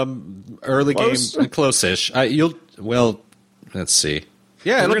 Early Close? game, close-ish. Let's see.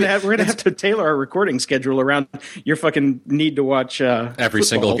 Yeah, we're gonna have to tailor our recording schedule around your fucking need to watch every football.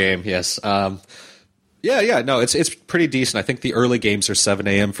 single game. Yes. No, it's pretty decent. I think the early games are 7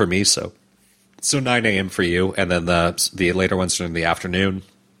 a.m. for me, so 9 a.m. for you, and then the later ones are in the afternoon.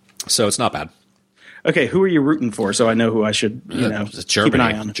 So it's not bad. Okay, who are you rooting for? So I know who I should Germany, keep an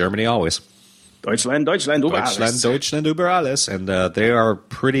eye on. Germany always. Deutschland über alles. Deutschland über alles, and they are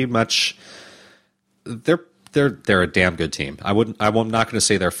pretty much they're a damn good team. I'm not going to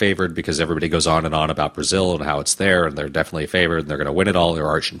say they're favored because everybody goes on and on about Brazil and how it's there, and they're definitely favored and they're going to win it all, or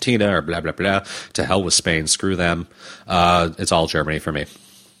Argentina or blah blah blah. To hell with Spain, screw them. It's all Germany for me.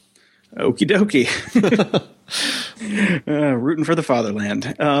 Okie dokie. Rooting for the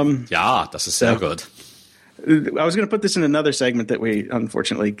fatherland. Yeah, das ist sehr good. I was going to put this in another segment that we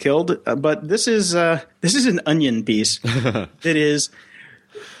unfortunately killed, but this is an Onion piece that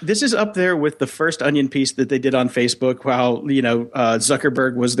this is up there with the first Onion piece that they did on Facebook while,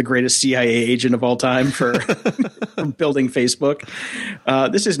 Zuckerberg was the greatest CIA agent of all time for building Facebook.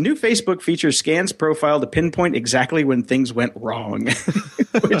 This is new Facebook features scans profile to pinpoint exactly when things went wrong,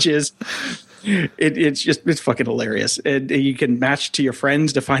 which is it's fucking hilarious. And you can match to your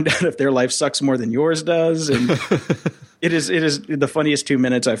friends to find out if their life sucks more than yours does. And it is the funniest 2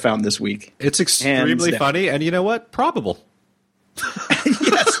 minutes I found this week. It's extremely funny. And you know what? Probable.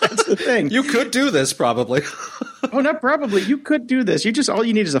 Yes, that's the thing. You could do this probably. Oh, not probably. You could do this. All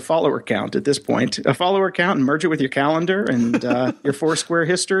you need is a follower count at this point. A follower count and merge it with your calendar and your Foursquare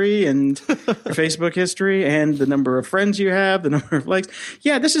history and your Facebook history and the number of friends you have, the number of likes.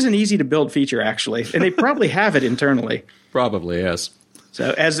 Yeah, this is an easy to build feature actually, and they probably have it internally. Probably, yes.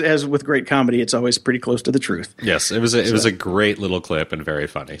 So as with great comedy, it's always pretty close to the truth. Yes, it was a great little clip and very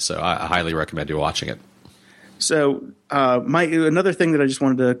funny. So I highly recommend you watching it. So another thing that I just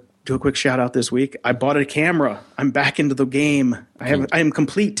wanted to do a quick shout out this week. I bought a camera. I'm back into the game. I am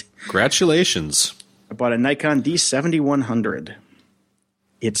complete. Congratulations. I bought a Nikon D7100.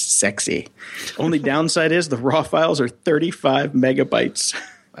 It's sexy. Only downside is the raw files are 35 megabytes.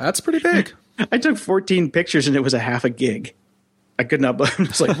 That's pretty big. I took 14 pictures and it was a half a gig. I could not believe it. I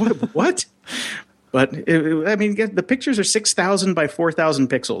was like, what? But the pictures are 6,000 by 4,000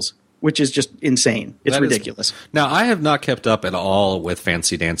 pixels. Which is just insane. It's ridiculous. Now, I have not kept up at all with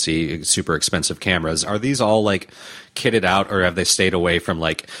fancy-dancy, super expensive cameras. Are these all, kitted out, or have they stayed away from,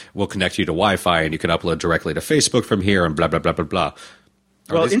 we'll connect you to Wi-Fi and you can upload directly to Facebook from here and blah, blah, blah, blah, blah?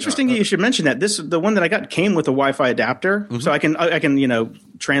 Well, interesting you should mention that. The one that I got came with a Wi-Fi adapter, so I can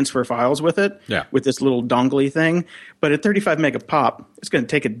transfer files with it with this little dongle thing. But at 35 mega pop, it's going to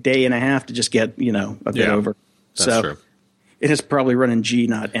take a day and a half to just get, a bit over. That's true. It is probably running G,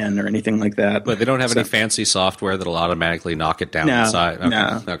 not N, or anything like that. But they don't have any fancy software that'll automatically knock it down inside? Okay.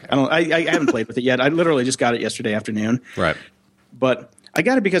 No. Okay. I haven't played with it yet. I literally just got it yesterday afternoon. Right. But I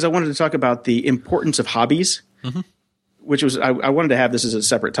got it because I wanted to talk about the importance of hobbies, which was I wanted to have this as a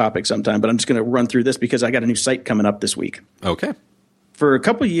separate topic sometime, but I'm just going to run through this because I got a new site coming up this week. Okay. For a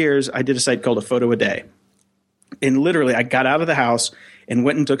couple of years, I did a site called A Photo a Day. And literally, I got out of the house and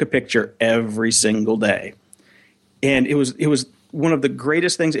went and took a picture every single day. And it was one of the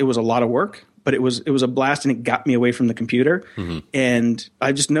greatest things. It was a lot of work, but it was a blast, and it got me away from the computer. And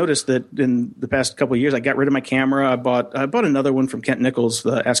I just noticed that in the past couple of years, I got rid of my camera. I bought another one from Kent Nichols,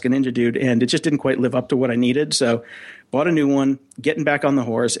 the Ask a Ninja dude, and it just didn't quite live up to what I needed. So bought a new one, getting back on the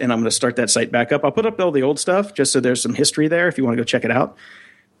horse, and I'm going to start that site back up. I'll put up all the old stuff just so there's some history there if you want to go check it out.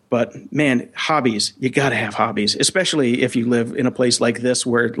 But man, hobbies, you got to have hobbies, especially if you live in a place like this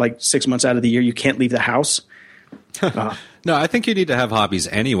where 6 months out of the year you can't leave the house. No, I think you need to have hobbies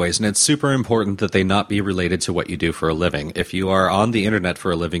anyways, and it's super important that they not be related to what you do for a living. If you are on the internet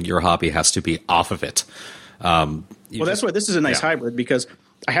for a living, your hobby has to be off of it. That's why this is a nice hybrid, because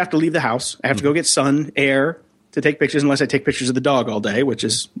I have to leave the house. I have to go get sun, air to take pictures, unless I take pictures of the dog all day, which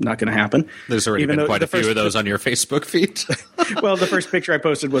is not going to happen. There's already been quite a few of those on your Facebook feed. Well, the first picture I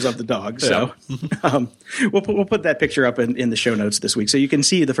posted was of the dog. So we'll put that picture up in the show notes this week. So you can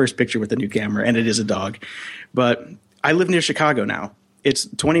see the first picture with the new camera, and it is a dog. But I live near Chicago now. It's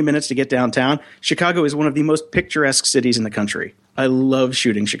 20 minutes to get downtown. Chicago is one of the most picturesque cities in the country. I love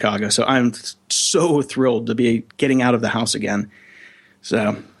shooting Chicago. So I'm so thrilled to be getting out of the house again.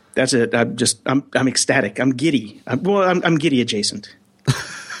 So that's it. I'm ecstatic. I'm giddy. I'm giddy adjacent.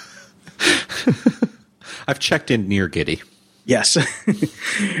 I've checked in near giddy. Yes.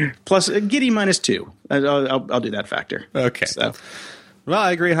 Plus giddy -2. I'll do that factor. Okay. So. Well,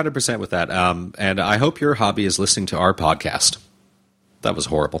 I agree 100% with that. And I hope your hobby is listening to our podcast. That was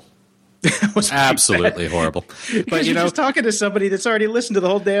horrible. That was absolutely horrible. But you're just talking to somebody that's already listened to the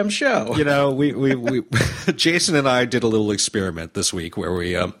whole damn show. We Jason and I did a little experiment this week where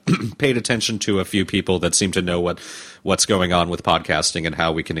we paid attention to a few people that seem to know what's going on with podcasting and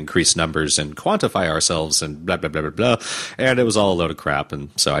how we can increase numbers and quantify ourselves and blah, blah, blah, blah, blah. And it was all a load of crap. And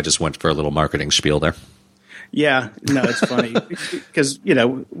so I just went for a little marketing spiel there. Yeah, no, it's funny because,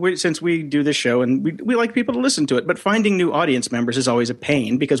 since we do this show and we like people to listen to it, but finding new audience members is always a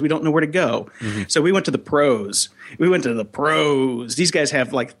pain because we don't know where to go. Mm-hmm. So we went to the pros. These guys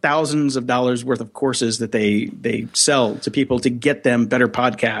have like thousands of dollars worth of courses that they sell to people to get them better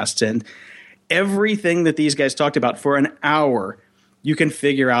podcasts. And everything that these guys talked about for an hour, you can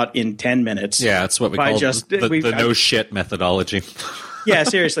figure out in 10 minutes. Yeah, that's what we call the no shit methodology. Yeah,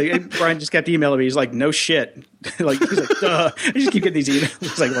 seriously. Brian just kept emailing me. He's like, no shit. He's like, duh. I just keep getting these emails.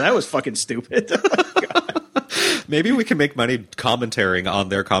 He's like, well, that was fucking stupid. Maybe we can make money commentating on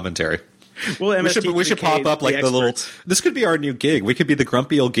their commentary. Well, we should pop up like the little. This could be our new gig. We could be the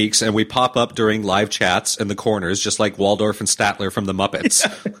Grumpy Old Geeks, and we pop up during live chats in the corners, just like Waldorf and Statler from the Muppets.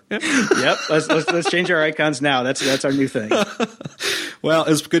 Yeah. Yep. Let's change our icons now. That's our new thing. Well,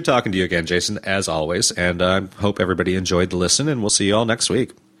 it was good talking to you again, Jason, as always, and I hope everybody enjoyed the listen. And we'll see you all next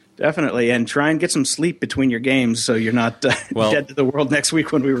week. Definitely, and try and get some sleep between your games so you're not dead to the world next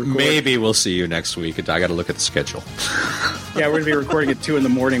week when we record. Maybe we'll see you next week. I got to look at the schedule. Yeah, we're going to be recording at 2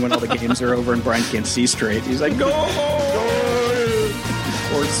 a.m. when all the games are over and Brian can't see straight. He's like, go!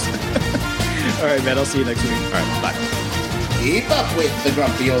 Horse. All right, man, I'll see you next week. All right, bye. Keep up with the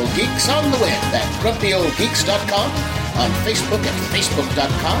Grumpy Old Geeks on the web at grumpyoldgeeks.com, on Facebook at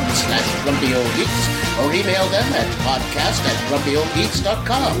facebook.com/grumpyoldgeeks, or email them at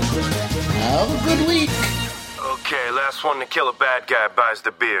podcast@grumpyoldgeeks.com. Have a good week. Okay, last one to kill a bad guy buys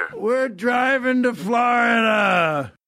the beer. We're driving to Florida.